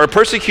tribulation or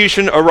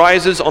persecution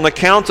arises on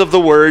account of the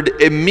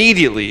word,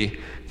 immediately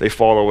they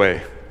fall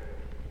away.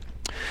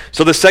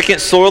 So the second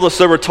soil the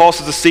sower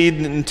tosses the seed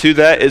into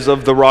that is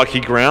of the rocky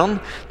ground.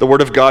 The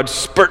word of God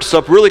spurts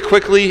up really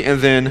quickly and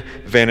then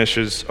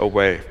vanishes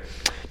away.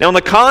 Now, in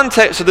the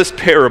context of this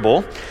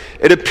parable,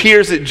 it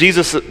appears that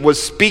Jesus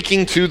was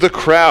speaking to the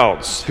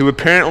crowds who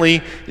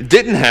apparently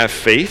didn't have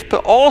faith,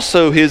 but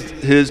also to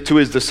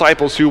his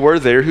disciples who were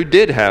there who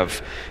did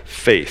have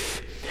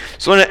faith.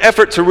 So in an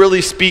effort to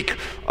really speak,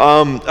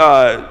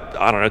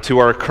 to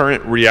our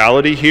current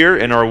reality here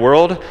in our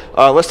world,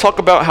 let's talk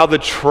about how the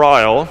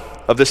trial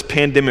of this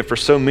pandemic for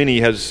so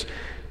many has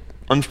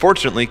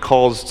unfortunately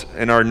caused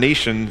in our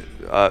nation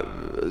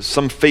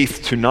some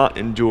faith to not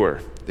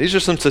endure. These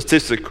are some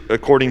statistics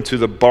according to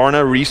the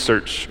Barna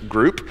Research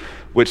Group,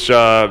 which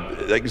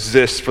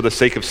exists for the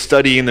sake of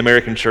studying the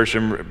American church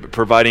and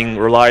providing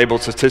reliable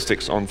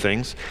statistics on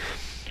things.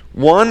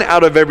 1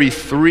 out of every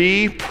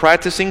 3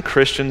 practicing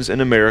Christians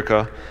in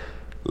America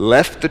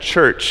left the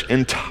church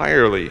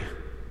entirely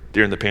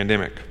during the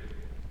pandemic.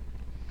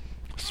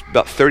 It's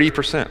about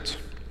 30%.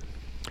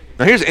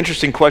 Now here's an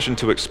interesting question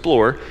to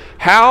explore.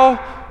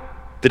 How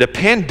did a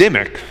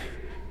pandemic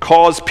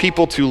cause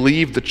people to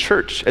leave the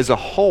church as a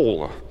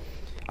whole?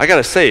 I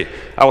gotta say,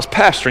 I was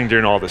pastoring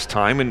during all this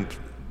time, and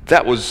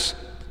that was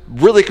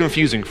really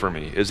confusing for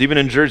me, as even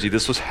in Jersey,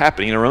 this was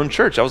happening in our own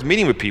church. I was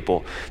meeting with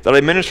people that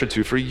I ministered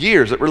to for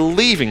years that were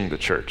leaving the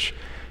church.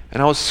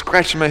 And I was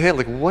scratching my head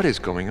like, what is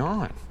going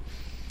on?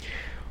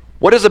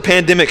 What does a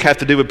pandemic have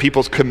to do with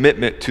people's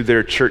commitment to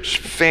their church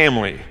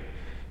family?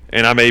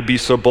 And I may be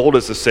so bold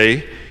as to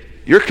say,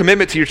 your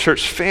commitment to your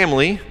church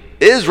family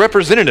is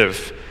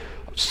representative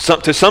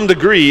to some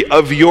degree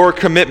of your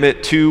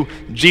commitment to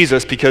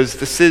Jesus, because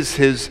this is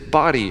his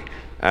body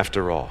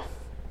after all.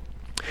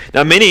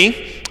 Now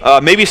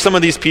maybe some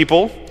of these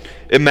people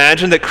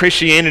imagine that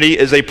Christianity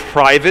is a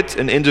private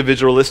and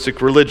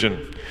individualistic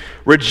religion,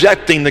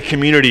 rejecting the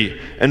community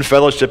and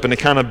fellowship and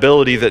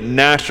accountability that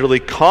naturally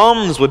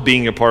comes with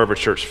being a part of a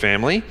church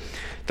family.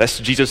 That's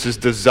Jesus'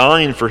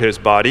 design for his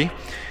body.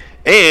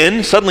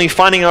 And suddenly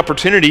finding an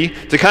opportunity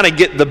to kind of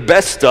get the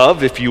best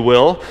of, if you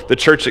will, the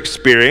church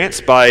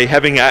experience by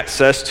having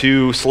access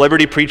to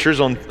celebrity preachers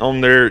on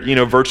their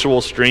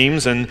virtual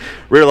streams, and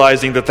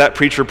realizing that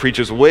preacher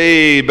preaches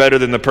way better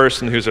than the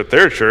person who's at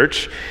their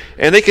church.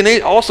 And they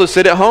can also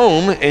sit at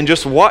home and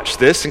just watch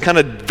this and kind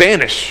of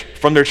vanish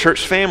from their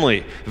church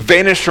family,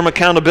 vanish from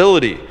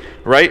accountability,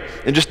 right?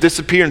 And just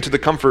disappear into the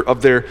comfort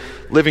of their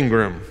living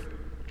room.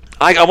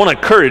 I want to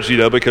encourage you,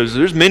 though, because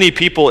there's many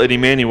people at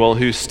Emmanuel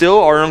who still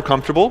are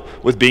uncomfortable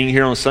with being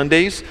here on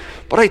Sundays,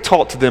 but I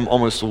talk to them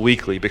almost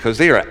weekly because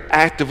they are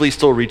actively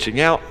still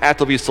reaching out,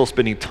 actively still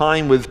spending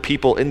time with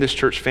people in this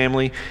church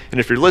family. And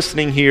if you're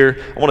listening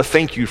here, I want to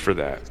thank you for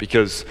that,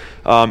 because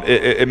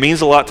it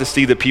means a lot to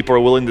see that people are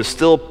willing to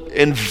still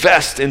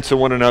invest into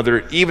one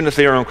another, even if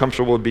they are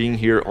uncomfortable with being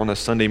here on a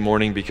Sunday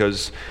morning,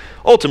 because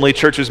ultimately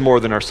church is more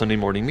than our Sunday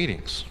morning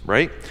meetings,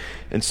 right?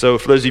 And so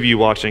for those of you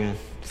watching,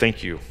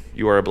 thank you.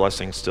 You are a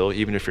blessing still,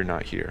 even if you're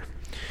not here.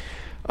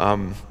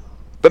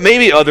 But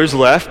maybe others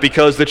left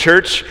because the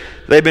church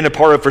they've been a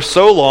part of for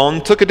so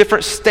long took a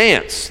different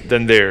stance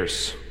than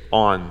theirs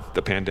on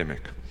the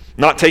pandemic.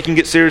 Not taking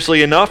it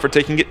seriously enough or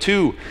taking it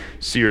too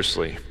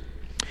seriously.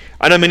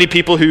 I know many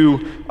people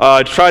who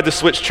tried to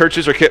switch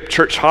churches or kept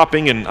church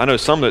hopping, and I know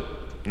some that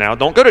now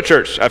don't go to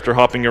church after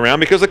hopping around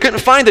because they couldn't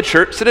find a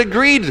church that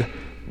agreed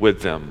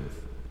with them.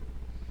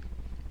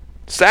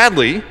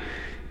 Sadly,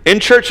 in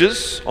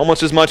churches,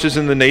 almost as much as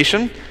in the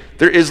nation,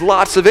 there is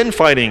lots of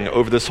infighting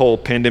over this whole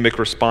pandemic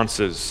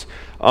responses,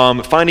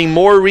 finding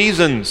more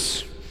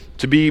reasons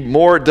to be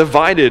more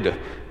divided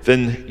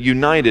than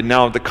united.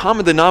 Now, the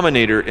common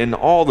denominator in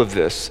all of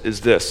this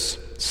is this.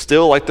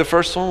 Still, like the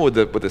first one with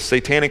the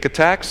satanic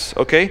attacks,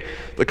 okay?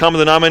 The common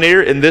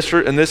denominator in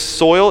this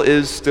soil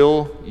is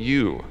still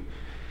you.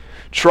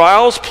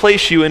 Trials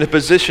place you in a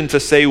position to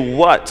say,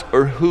 what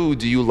or who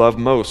do you love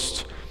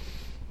most?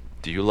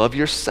 Do you love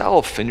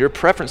yourself and your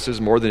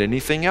preferences more than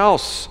anything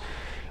else?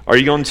 Are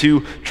you going to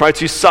try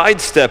to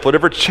sidestep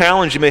whatever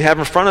challenge you may have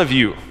in front of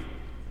you,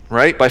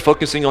 right? By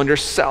focusing on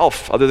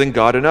yourself other than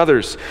God and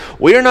others.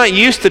 We are not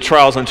used to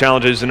trials and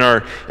challenges in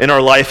our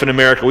life in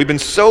America. We've been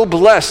so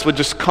blessed with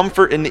just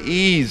comfort and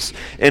ease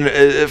and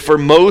for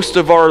most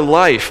of our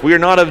life. We are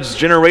not a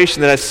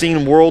generation that has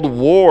seen world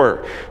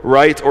war,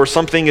 right? Or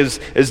something as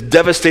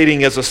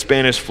devastating as a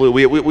Spanish flu.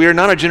 We are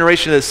not a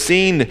generation that has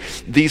seen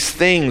these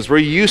things. We're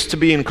used to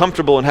being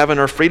comfortable and having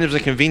our freedoms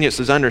and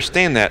conveniences. I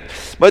understand that.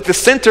 But at the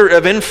center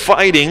of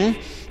infighting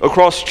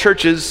across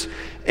churches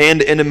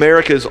and in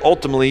America is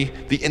ultimately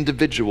the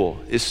individual.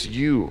 It's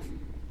you.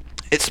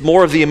 It's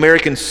more of the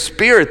American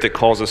spirit that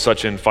causes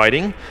such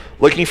infighting,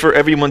 looking for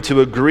everyone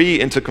to agree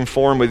and to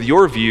conform with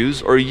your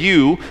views, or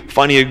you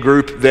finding a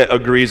group that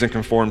agrees and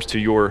conforms to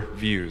your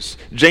views.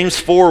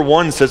 James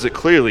 4:1 says it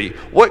clearly.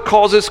 What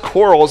causes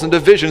quarrels and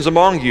divisions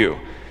among you?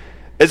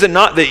 Is it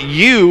not that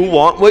you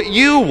want what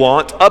you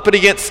want up and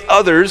against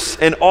others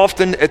and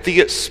often at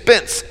the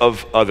expense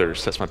of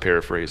others? That's my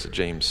paraphrase of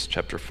James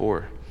chapter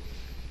 4.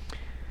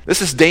 This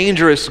is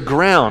dangerous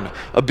ground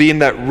of being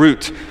that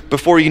root.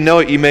 Before you know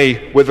it, you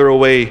may wither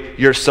away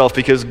yourself,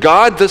 because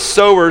God the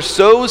sower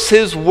sows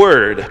his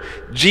word,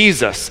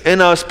 Jesus, in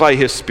us by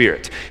his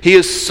Spirit. He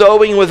is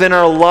sowing within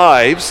our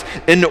lives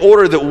in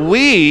order that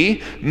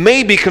we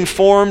may be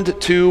conformed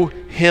to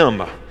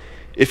him.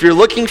 If you're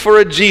looking for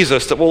a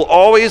Jesus that will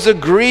always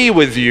agree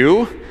with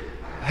you,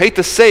 I hate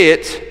to say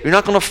it, you're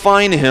not going to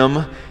find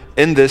him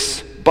in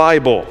this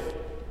Bible.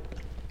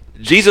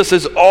 Jesus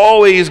is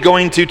always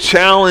going to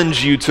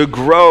challenge you to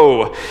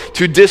grow,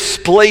 to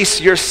displace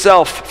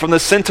yourself from the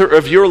center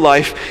of your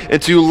life,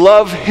 and to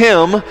love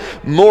him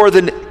more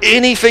than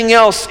anything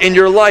else in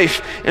your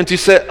life, and to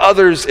set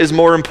others as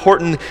more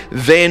important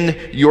than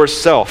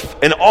yourself.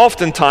 And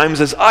oftentimes,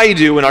 as I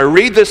do when I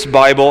read this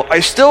Bible, I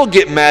still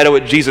get mad at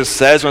what Jesus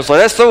says, and it's like,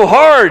 that's so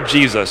hard,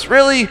 Jesus.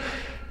 Really?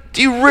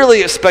 Do you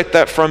really expect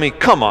that from me?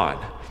 Come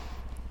on.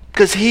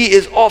 Because he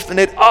is often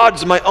at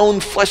odds with my own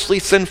fleshly,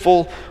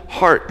 sinful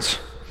heart.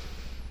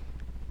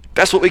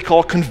 That's what we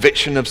call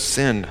conviction of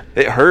sin.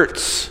 It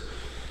hurts.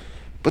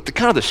 But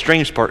the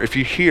strange part, if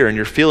you're here and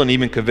you're feeling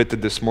even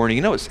convicted this morning,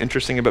 you know what's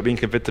interesting about being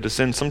convicted of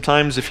sin?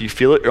 Sometimes if you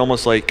feel it, you're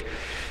almost like,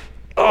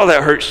 oh,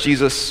 that hurts,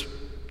 Jesus.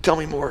 Tell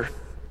me more.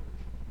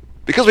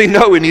 Because we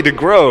know we need to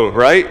grow,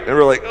 right? And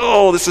we're like,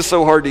 oh, this is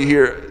so hard to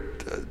hear.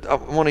 I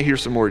want to hear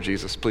some more,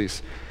 Jesus,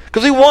 please.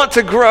 Because we want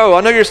to grow.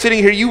 I know you're sitting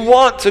here, you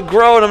want to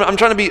grow, and I'm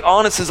trying to be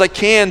honest as I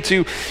can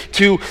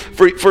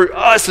for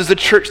us as a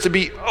church to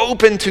be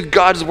open to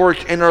God's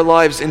work in our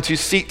lives and to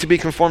seek to be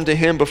conformed to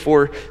him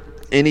before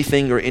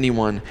anything or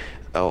anyone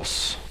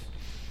else.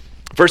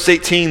 Verse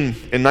 18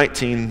 and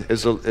 19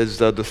 is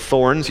the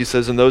thorns. He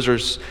says, and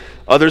others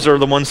are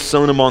the ones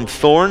sown among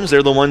thorns.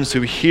 They're the ones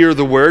who hear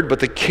the word,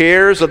 but the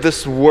cares of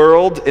this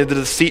world and the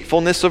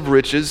deceitfulness of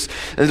riches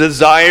and the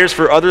desires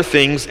for other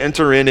things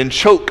enter in and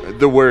choke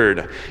the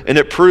word, and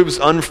it proves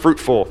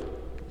unfruitful.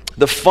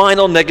 The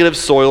final negative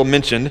soil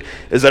mentioned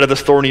is that of the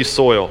thorny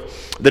soil,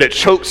 that it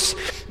chokes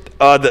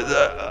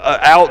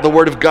out the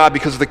word of God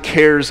because of the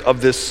cares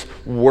of this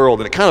world.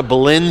 And it kind of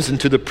blends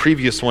into the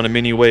previous one in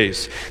many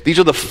ways. These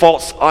are the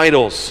false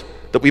idols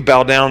that we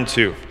bow down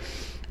to.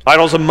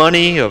 Idols of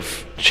money,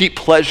 of cheap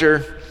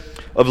pleasure,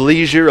 of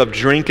leisure, of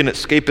drink and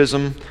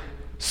escapism,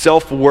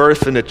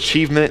 self-worth and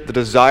achievement, the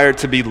desire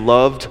to be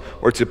loved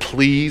or to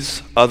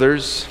please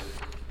others.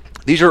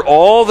 These are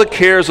all the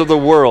cares of the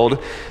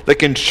world that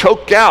can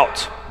choke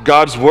out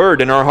God's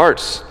word in our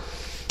hearts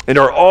and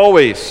are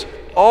always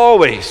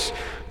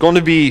going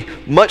to be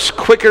much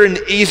quicker and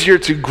easier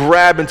to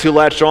grab and to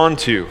latch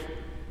onto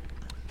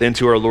than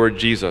to our Lord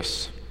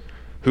Jesus,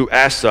 who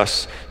asks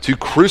us to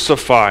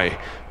crucify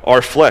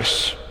our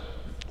flesh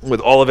with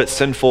all of its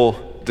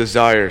sinful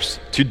desires,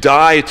 to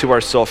die to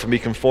ourselves and be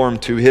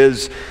conformed to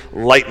his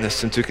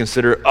likeness, and to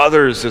consider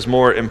others as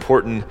more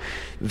important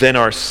than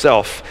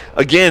ourselves.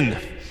 Again,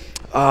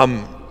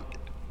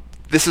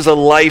 this is a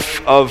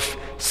life of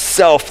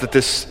self that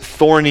this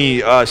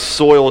thorny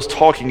soil is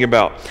talking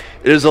about.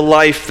 It is a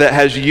life that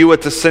has you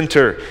at the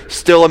center,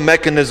 still a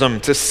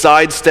mechanism to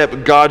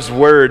sidestep God's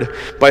word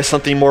by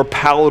something more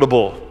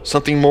palatable,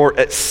 something more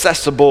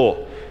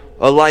accessible,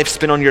 a life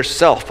spent on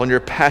yourself, on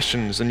your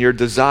passions and your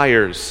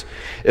desires.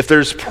 If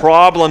there's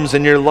problems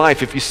in your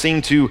life, if you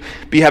seem to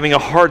be having a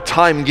hard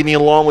time getting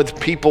along with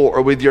people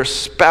or with your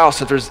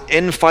spouse, if there's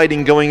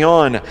infighting going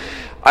on,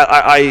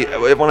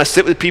 I when I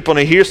sit with people and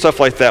I hear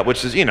stuff like that,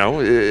 which is,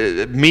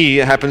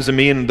 it happens to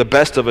me and the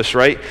best of us,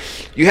 right?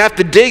 You have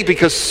to dig,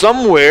 because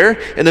somewhere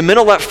in the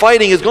middle of that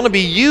fighting is going to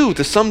be you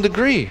to some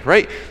degree,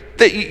 right?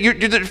 That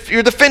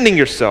you're defending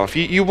yourself.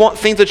 You want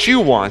things that you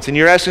want, and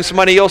you're asking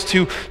somebody else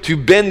to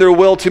bend their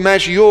will to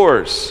match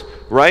yours,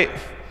 right?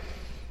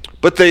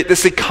 But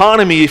this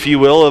economy, if you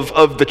will,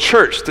 of the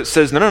church that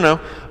says, no,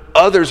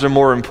 others are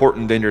more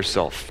important than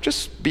yourself.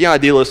 Just be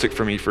idealistic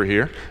for me for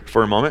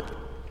a moment.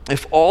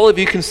 If all of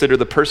you consider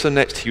the person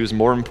next to you is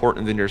more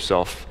important than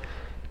yourself,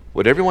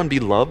 would everyone be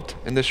loved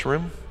in this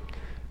room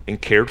and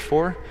cared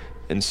for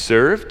and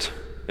served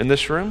in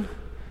this room?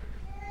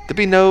 There'd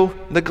be no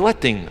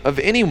neglecting of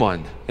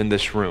anyone in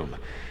this room.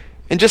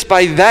 And just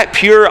by that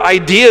pure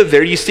idea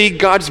there, you see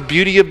God's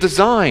beauty of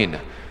design,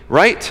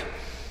 right?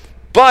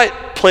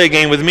 But, play a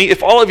game with me,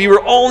 if all of you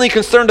were only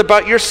concerned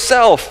about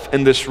yourself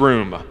in this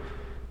room,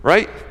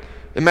 right?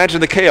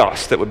 Imagine the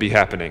chaos that would be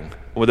happening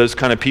with those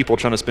kind of people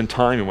trying to spend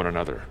time with one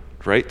another,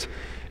 right?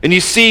 And you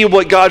see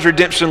what God's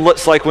redemption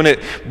looks like when it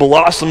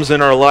blossoms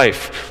in our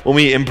life, when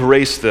we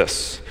embrace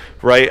this,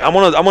 right? I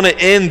want to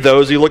end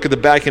those. You look at the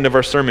back end of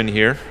our sermon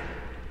here.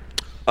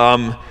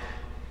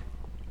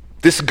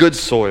 This good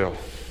soil.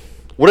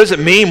 What does it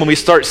mean when we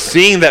start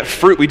seeing that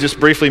fruit we just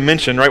briefly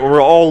mentioned, right? When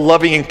we're all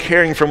loving and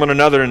caring for one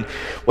another, and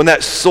when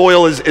that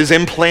soil is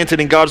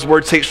implanted and God's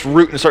word takes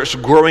root and starts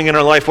growing in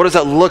our life, what does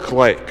that look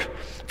like?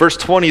 Verse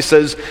 20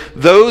 says,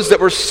 those that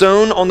were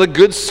sown on the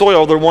good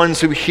soil, the ones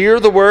who hear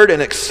the word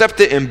and accept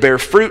it and bear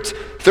fruit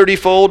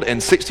 30-fold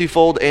and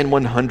 60-fold and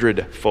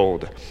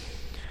 100-fold.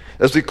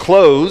 As we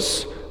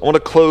close, I want to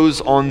close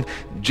on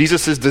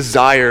Jesus'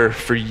 desire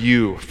for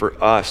you,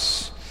 for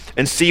us,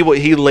 and see what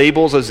he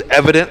labels as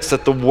evidence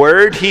that the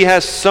word he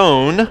has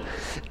sown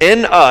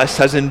in us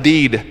has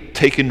indeed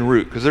taken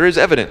root, because there is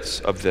evidence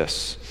of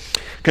this.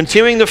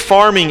 Continuing the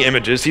farming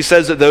images, he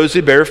says that those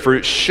who bear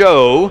fruit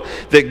show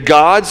that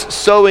God's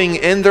sowing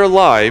in their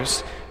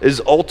lives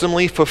is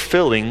ultimately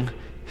fulfilling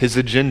his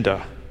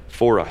agenda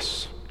for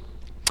us.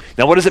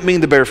 Now, what does it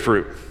mean to bear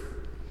fruit?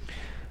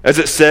 As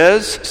it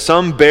says,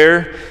 some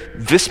bear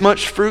this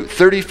much fruit,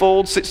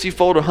 30-fold,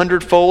 60-fold,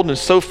 100-fold, and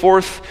so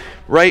forth,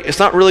 right? It's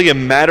not really a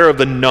matter of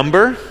the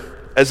number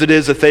as it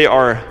is that they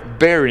are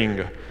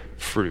bearing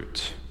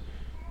fruit.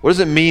 What does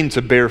it mean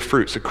to bear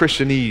fruit? It's a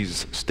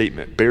Christianese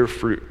statement, bear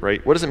fruit,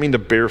 right? What does it mean to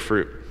bear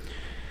fruit?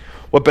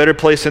 What better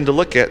place than to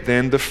look at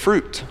than the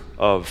fruit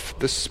of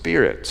the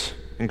Spirit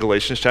in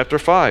Galatians chapter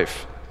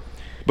 5.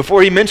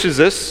 Before he mentions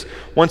this,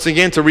 once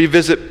again, to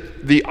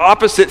revisit the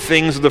opposite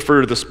things of the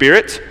fruit of the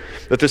Spirit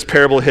that this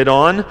parable hit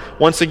on,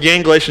 once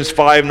again, Galatians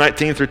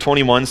 5:19 through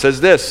 21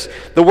 says this,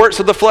 the works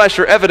of the flesh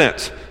are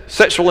evident,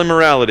 sexual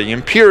immorality,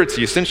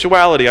 impurity,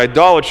 sensuality,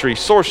 idolatry,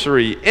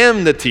 sorcery,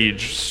 enmity,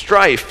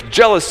 strife,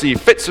 jealousy,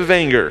 fits of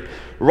anger,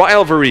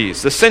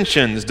 rivalries,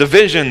 dissensions,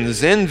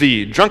 divisions,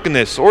 envy,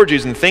 drunkenness,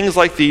 orgies, and things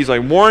like these. I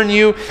warn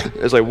you,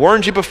 as I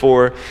warned you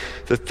before,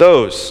 that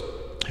those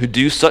who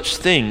do such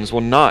things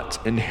will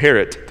not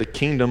inherit the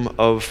kingdom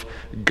of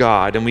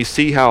God. And we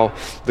see how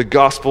the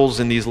Gospels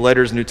and these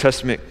letters in the New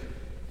Testament,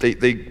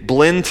 they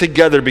blend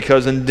together,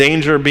 because in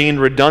danger of being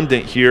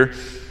redundant here,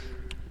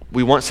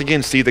 we once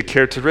again see the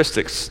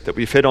characteristics that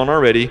we've hit on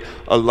already,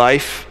 a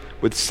life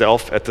with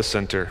self at the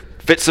center.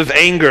 Fits of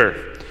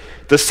anger,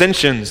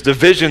 dissensions,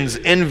 divisions,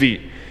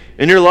 envy.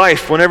 In your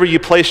life, whenever you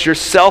place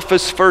yourself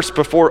as first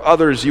before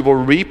others, you will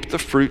reap the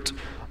fruit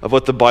of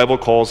what the Bible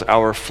calls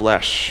our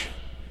flesh.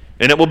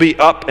 And it will be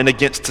up and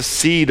against the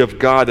seed of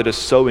God that is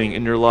sowing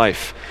in your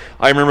life.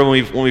 I remember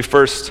when we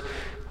first,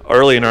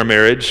 early in our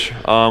marriage,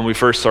 we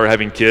first started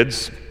having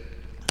kids.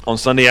 On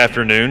Sunday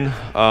afternoon,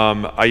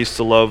 I used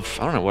to love,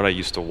 I don't know what I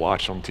used to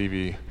watch on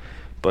TV,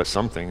 but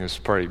something. It was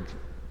probably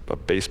a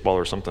baseball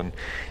or something.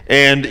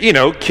 And,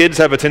 kids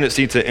have a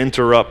tendency to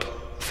interrupt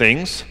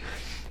things.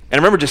 And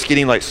I remember just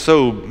getting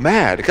so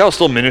mad. Because I was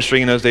still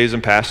ministering in those days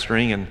and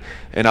pastoring,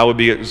 and I would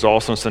be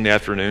exhausted on Sunday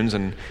afternoons,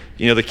 and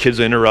the kids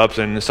would interrupt,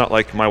 and it's not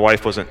like my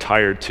wife wasn't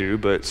tired too,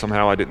 but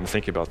somehow I didn't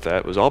think about that.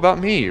 It was all about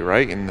me,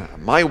 right? And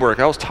my work,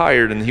 I was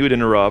tired, and he would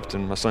interrupt,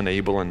 and my son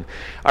Abel, and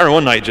I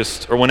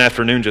remember one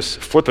afternoon just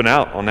flipping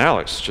out on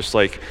Alex, just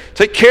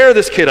take care of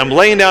this kid. I'm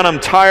laying down,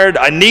 I'm tired,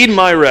 I need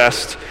my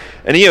rest.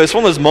 And it's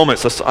one of those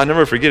moments, I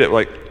never forget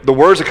it, the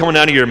words are coming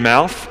out of your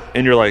mouth,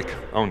 and you're like,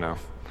 oh no.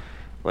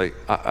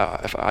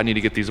 I need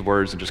to get these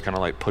words and just kind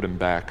of put them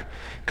back.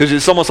 Because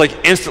it's almost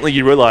instantly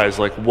you realize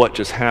what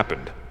just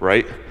happened,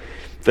 right?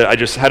 That I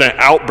just had an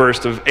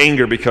outburst of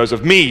anger because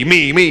of me,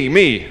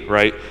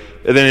 right?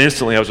 And then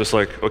instantly I was just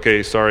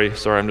okay, sorry,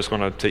 I'm just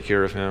going to take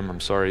care of him, I'm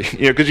sorry.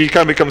 Because you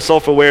kind of become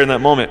self-aware in that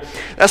moment.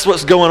 That's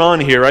what's going on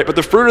here, right? But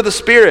the fruit of the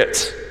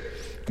Spirit,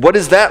 what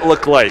does that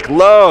look like?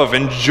 Love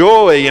and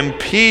joy and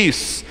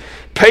peace,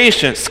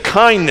 patience,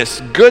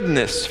 kindness,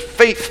 goodness,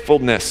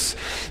 faithfulness,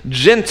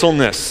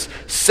 gentleness,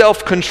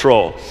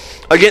 self-control.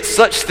 Against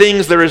such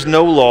things there is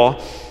no law.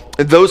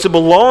 And those who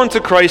belong to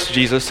Christ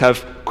Jesus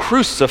have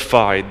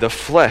crucified the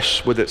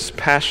flesh with its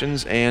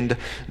passions and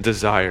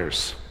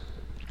desires.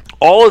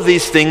 All of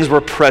these things were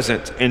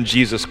present in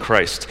Jesus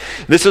Christ.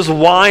 This is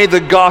why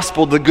the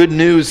gospel, the good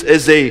news,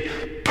 is a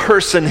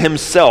person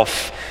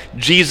himself,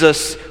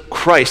 Jesus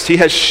Christ. He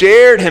has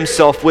shared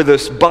himself with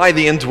us by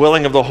the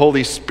indwelling of the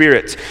Holy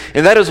Spirit.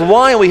 And that is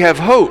why we have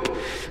hope.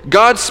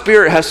 God's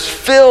Spirit has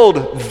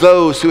filled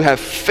those who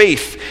have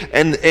faith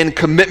and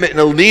commitment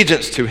and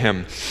allegiance to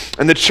him.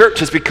 And the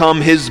church has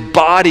become his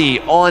body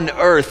on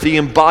earth, the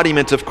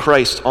embodiment of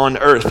Christ on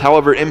earth,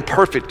 however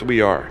imperfect we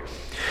are.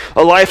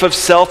 A life of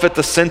self at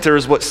the center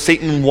is what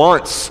Satan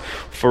wants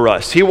for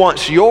us. He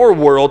wants your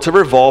world to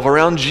revolve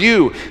around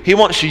you. He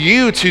wants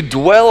you to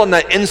dwell on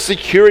that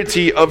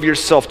insecurity of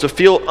yourself, to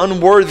feel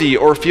unworthy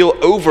or feel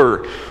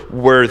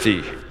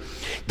overworthy.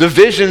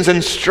 Divisions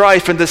and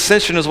strife and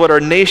dissension is what our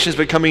nation is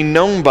becoming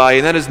known by,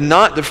 and that is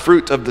not the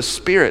fruit of the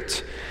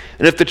Spirit.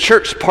 And if the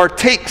church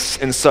partakes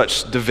in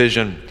such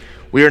division,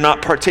 we are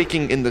not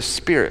partaking in the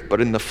Spirit,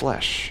 but in the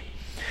flesh.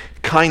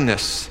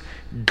 Kindness,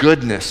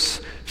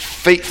 goodness,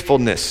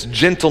 faithfulness,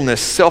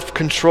 gentleness,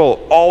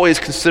 self-control, always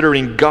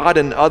considering God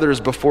and others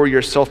before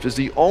yourself is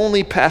the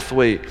only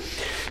pathway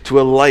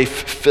to a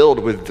life filled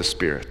with the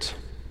Spirit.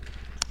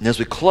 And as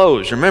we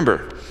close,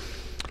 remember,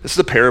 this is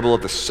the parable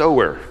of the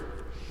sower.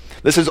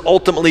 This is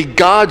ultimately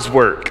God's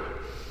work.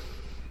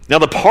 Now,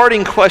 the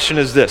parting question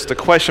is this. The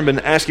question I've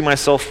been asking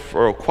myself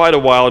for quite a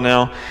while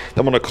now.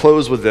 I'm going to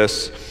close with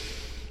this.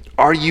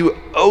 Are you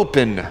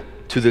open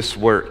to this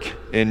work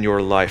in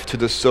your life, to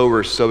the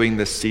sower sowing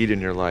the seed in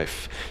your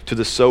life, to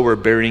the sower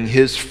bearing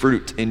his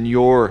fruit in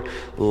your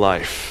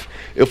life.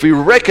 If we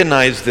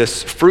recognize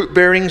this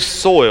fruit-bearing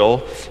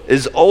soil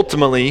is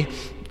ultimately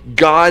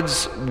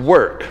God's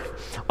work,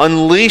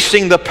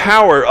 unleashing the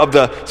power of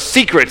the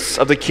secrets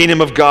of the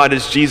kingdom of God,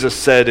 as Jesus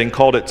said and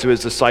called it to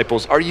his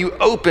disciples. Are you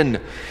open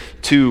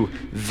to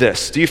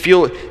this? Do you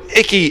feel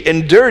icky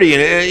and dirty?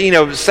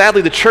 And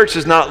sadly, the church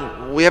is not.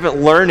 We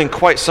haven't learned in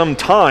quite some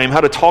time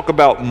how to talk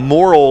about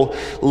moral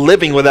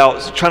living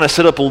without trying to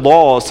set up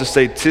laws to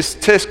say,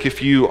 tisk,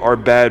 if you are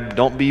bad,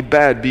 don't be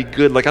bad, be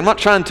good. Like, I'm not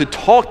trying to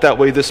talk that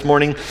way this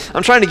morning.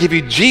 I'm trying to give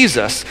you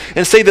Jesus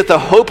and say that the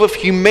hope of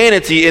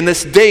humanity in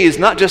this day is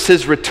not just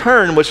his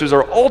return, which is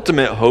our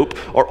ultimate hope,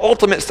 our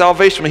ultimate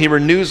salvation when he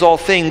renews all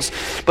things,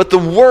 but the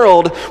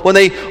world, when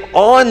they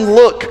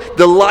onlook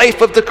the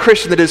life of the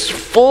Christian that is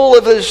full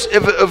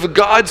of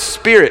God's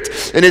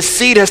Spirit and his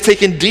seed has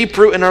taken deep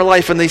root in our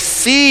life, and they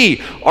see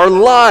our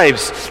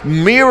lives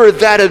mirror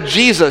that of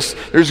Jesus,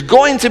 there's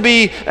going to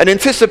be an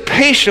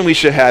anticipation we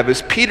should have,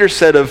 as Peter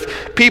said, of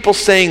people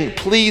saying,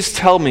 please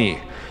tell me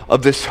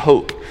of this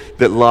hope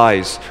that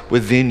lies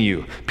within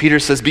you. Peter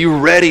says, be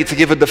ready to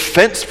give a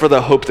defense for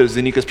the hope that is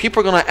in you, because people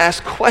are going to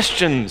ask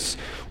questions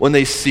when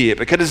they see it,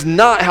 because it's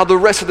not how the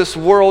rest of this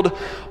world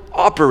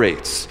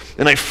operates.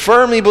 And I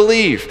firmly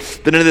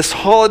believe that in this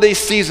holiday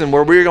season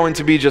where we're going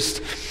to be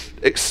just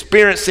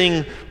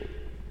experiencing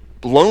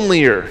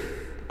lonelier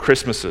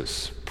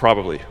Christmases,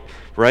 probably,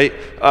 right?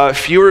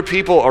 Fewer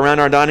people around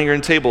our dining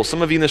room table.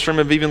 Some of you in this room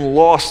have even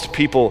lost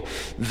people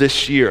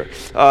this year.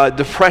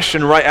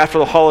 Depression right after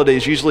the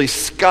holidays usually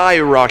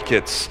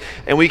skyrockets,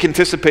 and we can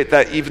anticipate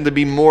that even to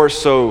be more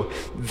so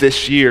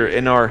this year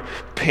in our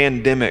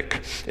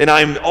pandemic. And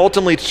I'm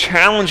ultimately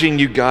challenging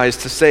you guys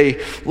to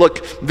say,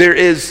 look, there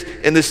is,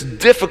 in this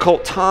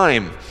difficult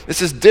time,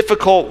 this is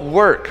difficult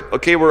work,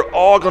 okay? We're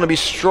all going to be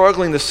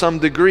struggling to some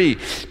degree,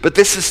 but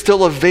this is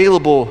still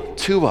available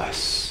to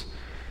us.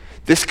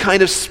 This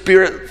kind of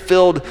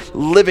spirit-filled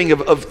living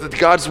of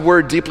God's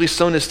word deeply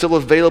sown is still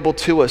available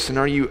to us, and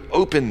are you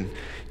open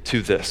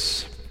to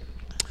this?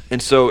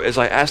 And so as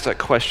I ask that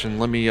question,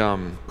 let me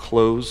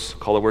close,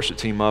 call the worship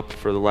team up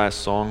for the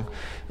last song.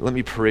 Let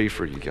me pray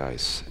for you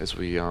guys as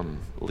we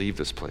leave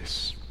this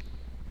place.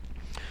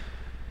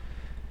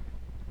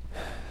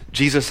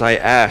 Jesus, I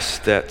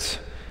ask that,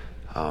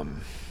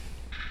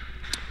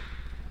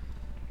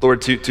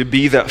 Lord, to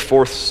be that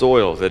fourth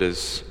soil that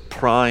is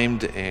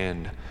primed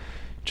and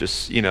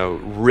just,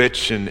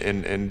 rich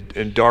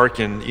and dark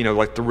and,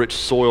 like the rich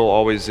soil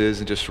always is,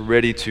 and just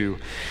ready to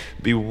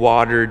be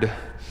watered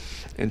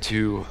and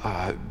to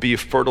be a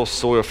fertile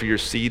soil for your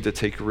seed to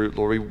take root,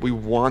 Lord. We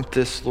want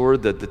this,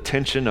 Lord, that the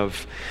tension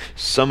of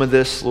some of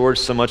this, Lord,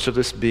 so much of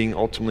this being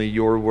ultimately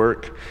your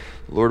work.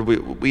 Lord,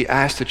 we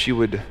ask that you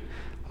would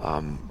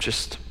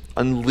just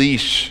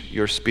unleash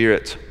your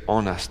Spirit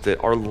on us, that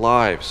our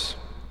lives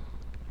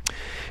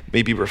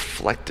may be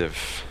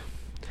reflective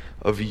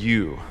of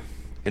you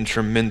in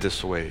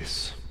tremendous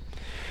ways.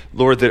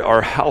 Lord, that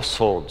our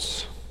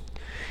households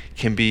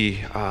can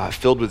be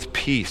filled with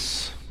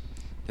peace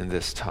in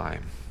this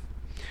time.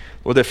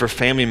 Lord, that for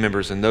family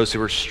members and those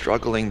who are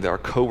struggling, our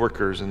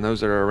coworkers and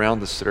those that are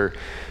around us that are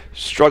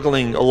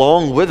struggling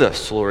along with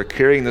us, Lord,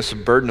 carrying this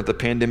burden of the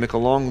pandemic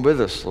along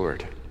with us,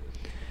 Lord,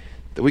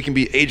 that we can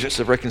be agents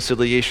of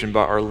reconciliation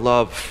by our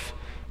love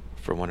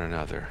for one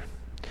another.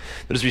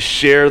 That as we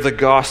share the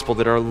gospel,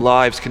 that our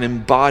lives can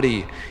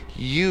embody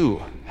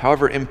you,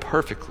 however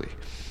imperfectly,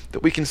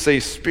 that we can say,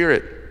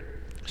 Spirit,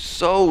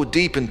 sow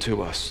deep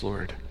into us,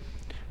 Lord.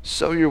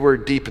 Sow your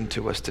word deep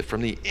into us, that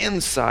from the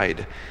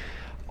inside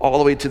all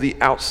the way to the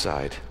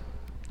outside,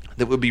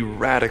 that we'll be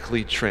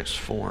radically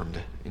transformed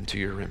into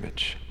your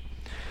image.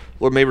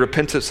 Lord, may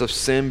repentance of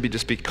sin be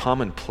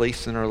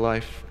commonplace in our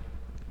life.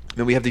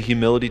 May we have the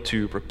humility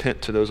to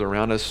repent to those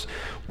around us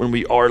when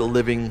we are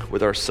living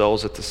with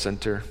ourselves at the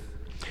center.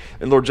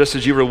 And Lord, just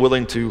as you were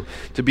willing to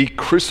be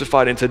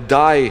crucified and to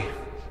die,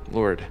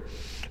 Lord,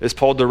 as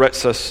Paul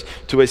directs us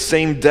to a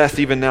same death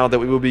even now, that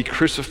we will be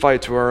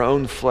crucified to our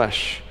own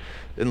flesh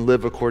and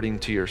live according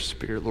to your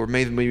Spirit. Lord,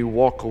 may we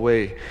walk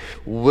away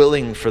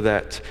willing for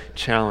that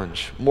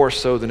challenge, more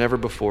so than ever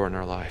before in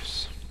our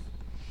lives.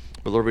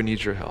 But Lord, we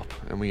need your help,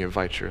 and we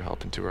invite your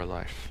help into our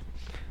life.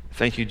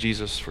 Thank you,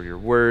 Jesus, for your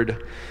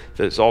word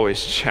that is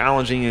always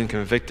challenging and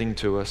convicting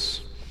to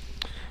us.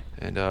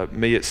 And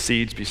may its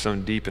seeds be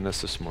sown deep in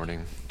us this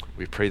morning.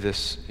 We pray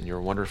this in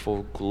your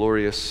wonderful,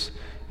 glorious,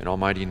 and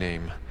almighty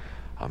name.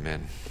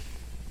 Amen.